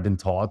 or I've been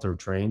taught or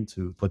trained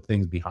to put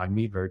things behind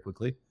me very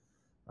quickly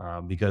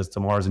because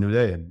tomorrow's a new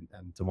day and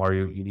tomorrow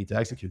you need to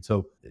execute.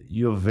 So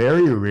you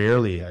very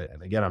rarely,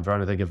 and again, I'm trying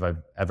to think if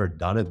I've ever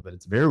done it, but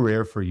it's very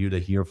rare for you to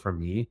hear from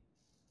me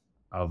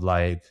of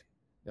like,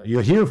 you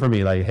hear from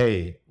me like,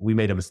 hey, we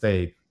made a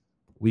mistake.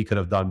 We could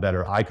have done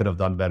better. I could have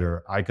done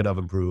better. I could have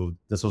improved.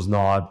 This was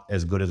not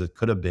as good as it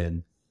could have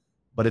been.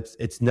 But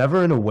it's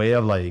never in a way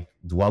of like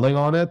dwelling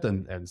on it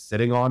and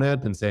sitting on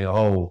it and saying,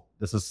 oh,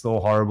 this is so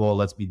horrible,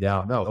 let's be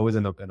down. No, always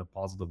in a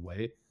positive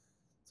way.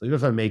 So even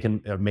if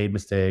I've made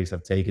mistakes,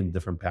 I've taken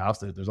different paths,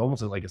 there's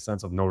almost like a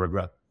sense of no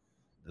regret.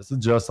 This is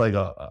just like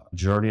a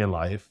journey in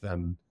life.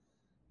 And,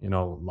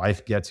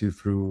 life gets you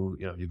through,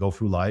 you go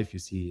through life, you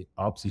see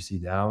ups, you see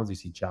downs, you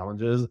see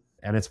challenges,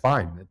 and it's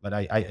fine.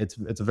 But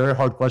it's a very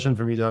hard question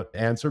for me to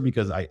answer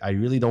because I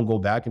really don't go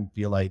back and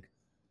feel like,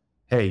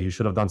 hey, you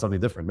should have done something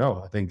different.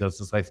 No, I think that's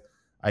just like,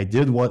 I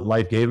did what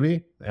life gave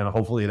me. And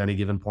hopefully at any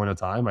given point of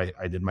time,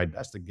 I did my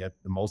best to get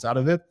the most out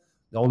of it.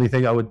 The only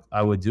thing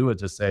I would do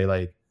is just say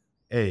like,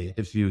 hey,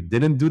 if you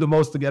didn't do the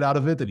most to get out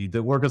of it and you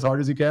did work as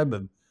hard as you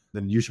can,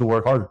 then you should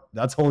work harder.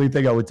 That's the only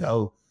thing I would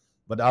tell.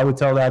 But I would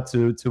tell that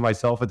to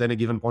myself at any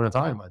given point of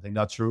time. I think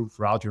that's true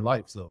throughout your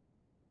life. So,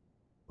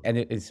 and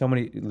it's so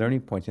many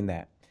learning points in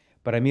that.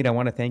 But Amit, I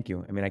want to thank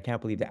you. I mean, I can't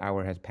believe the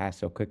hour has passed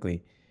so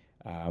quickly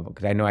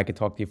because I know I could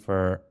talk to you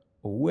for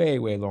a way,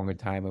 way longer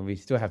time, and we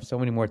still have so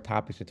many more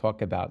topics to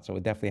talk about. So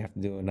we'll definitely have to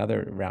do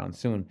another round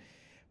soon.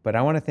 But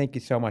I want to thank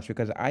you so much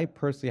because I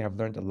personally have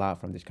learned a lot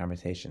from this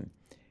conversation,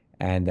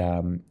 and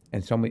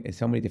so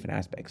many different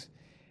aspects.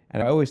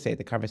 And I always say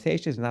the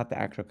conversation is not the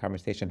actual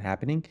conversation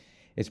happening.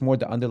 It's more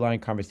the underlying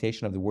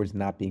conversation of the words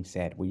not being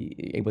said. We're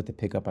able to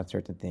pick up on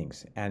certain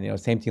things. And,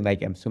 same thing,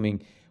 like I'm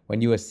assuming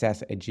when you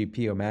assess a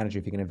GP or manager,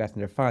 if you can invest in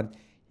their fund,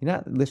 you're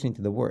not listening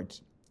to the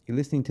words. You're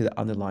listening to the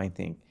underlying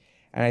thing.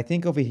 And I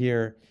think over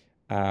here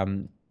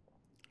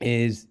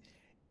is,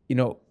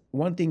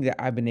 one thing that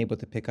I've been able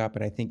to pick up,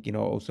 and I think,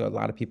 also a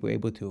lot of people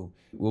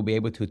will be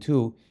able to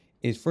too,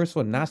 is first of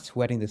all, not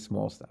sweating the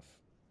small stuff.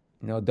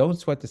 Don't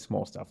sweat the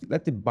small stuff.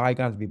 Let the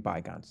bygones be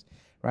bygones,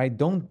 right?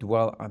 Don't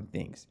dwell on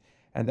things.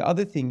 And the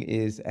other thing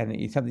is, and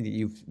it's something that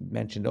you've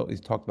mentioned, is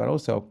talked about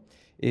also,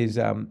 is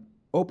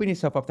open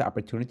yourself up to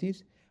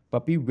opportunities,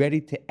 but be ready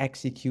to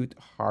execute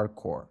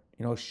hardcore.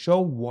 Show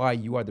why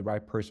you are the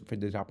right person for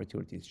those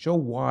opportunities. Show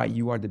why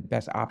you are the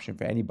best option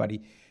for anybody,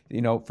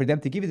 for them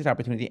to give you this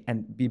opportunity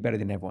and be better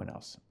than everyone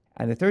else.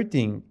 And the third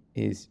thing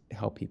is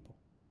help people.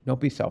 Don't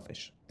be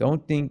selfish.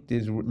 Don't think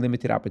there's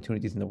limited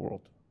opportunities in the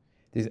world.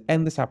 There's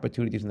endless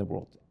opportunities in the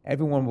world.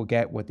 Everyone will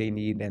get what they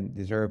need and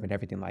deserve and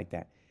everything like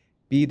that.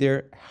 Be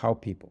there,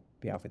 help people,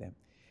 be out for them.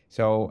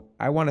 So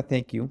I want to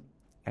thank you.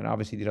 And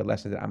obviously, these are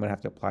lessons that I'm going to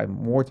have to apply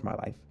more to my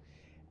life.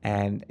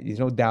 And there's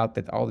no doubt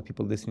that all the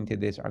people listening to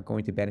this are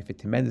going to benefit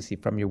tremendously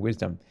from your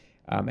wisdom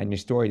and your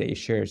story that you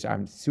share. So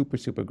I'm super,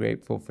 super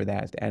grateful for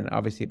that. And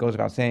obviously, it goes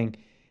without saying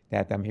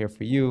that I'm here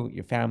for you,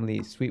 your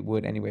family,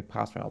 Sweetwood, any way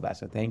possible, and all that.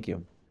 So thank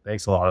you.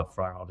 Thanks a lot,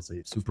 Fry.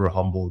 Obviously, super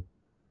humbled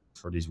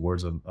for these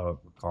words of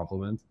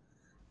compliment.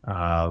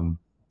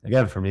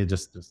 Again, for me,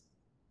 just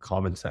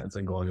common sense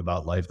and going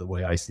about life the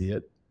way I see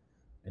it.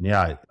 And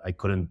yeah, I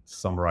couldn't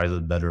summarize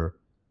it better.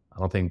 I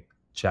don't think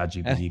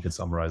ChatGPT could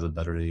summarize it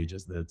better than you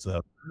just did.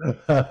 So,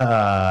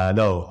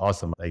 no,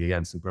 awesome. Like,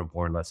 again, super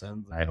important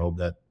lesson. I hope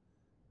that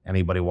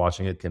anybody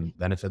watching it can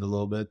benefit a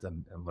little bit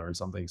and learn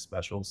something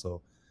special.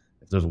 So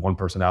if there's one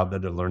person out there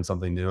to learn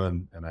something new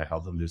and I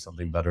help them do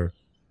something better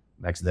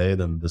next day,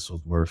 then this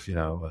was worth,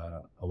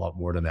 a lot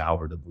more than the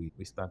hour that we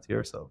spent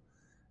here. So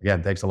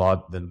again, thanks a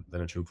lot. Been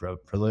a true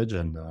privilege,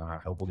 and I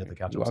hope we'll get to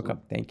catch up. You're welcome.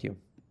 Soon. Thank you.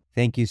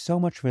 Thank you so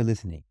much for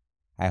listening.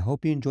 I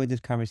hope you enjoyed this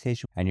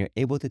conversation and you're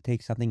able to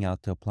take something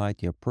out to apply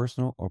to your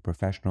personal or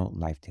professional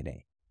life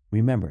today.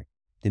 Remember,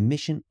 the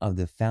mission of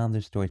the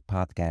Founder Stories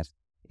podcast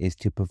is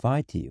to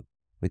provide to you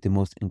with the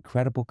most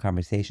incredible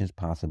conversations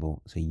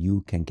possible so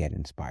you can get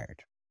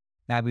inspired.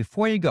 Now,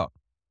 before you go,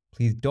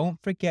 please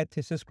don't forget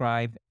to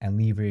subscribe and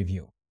leave a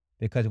review,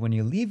 because when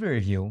you leave a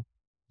review,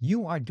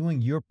 you are doing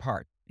your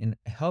part in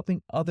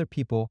helping other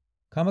people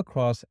come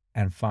across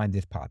and find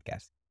this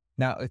podcast.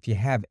 Now, if you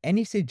have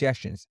any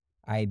suggestions,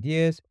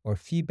 ideas, or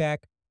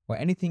feedback, or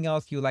anything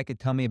else you'd like to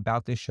tell me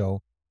about this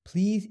show,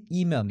 please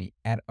email me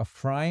at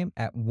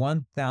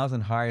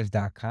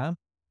Ephraim@1000hires.com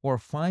or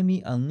find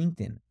me on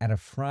LinkedIn at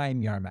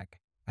Ephraim Yarmak.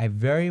 I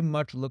very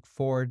much look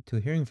forward to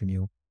hearing from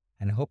you,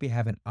 and I hope you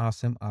have an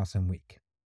awesome, awesome week.